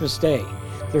Christmas Day.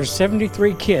 There's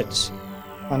 73 kids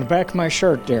on the back of my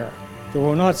shirt there that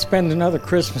will not spend another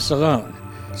Christmas alone.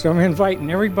 So I'm inviting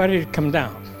everybody to come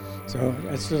down. So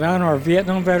it's down our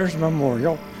Vietnam Veterans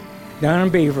Memorial, down in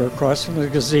Beaver, across from the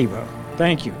gazebo.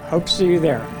 Thank you. Hope to see you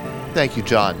there. Thank you,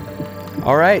 John.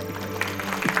 All right.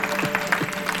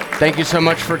 Thank you so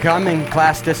much for coming.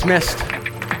 Class dismissed.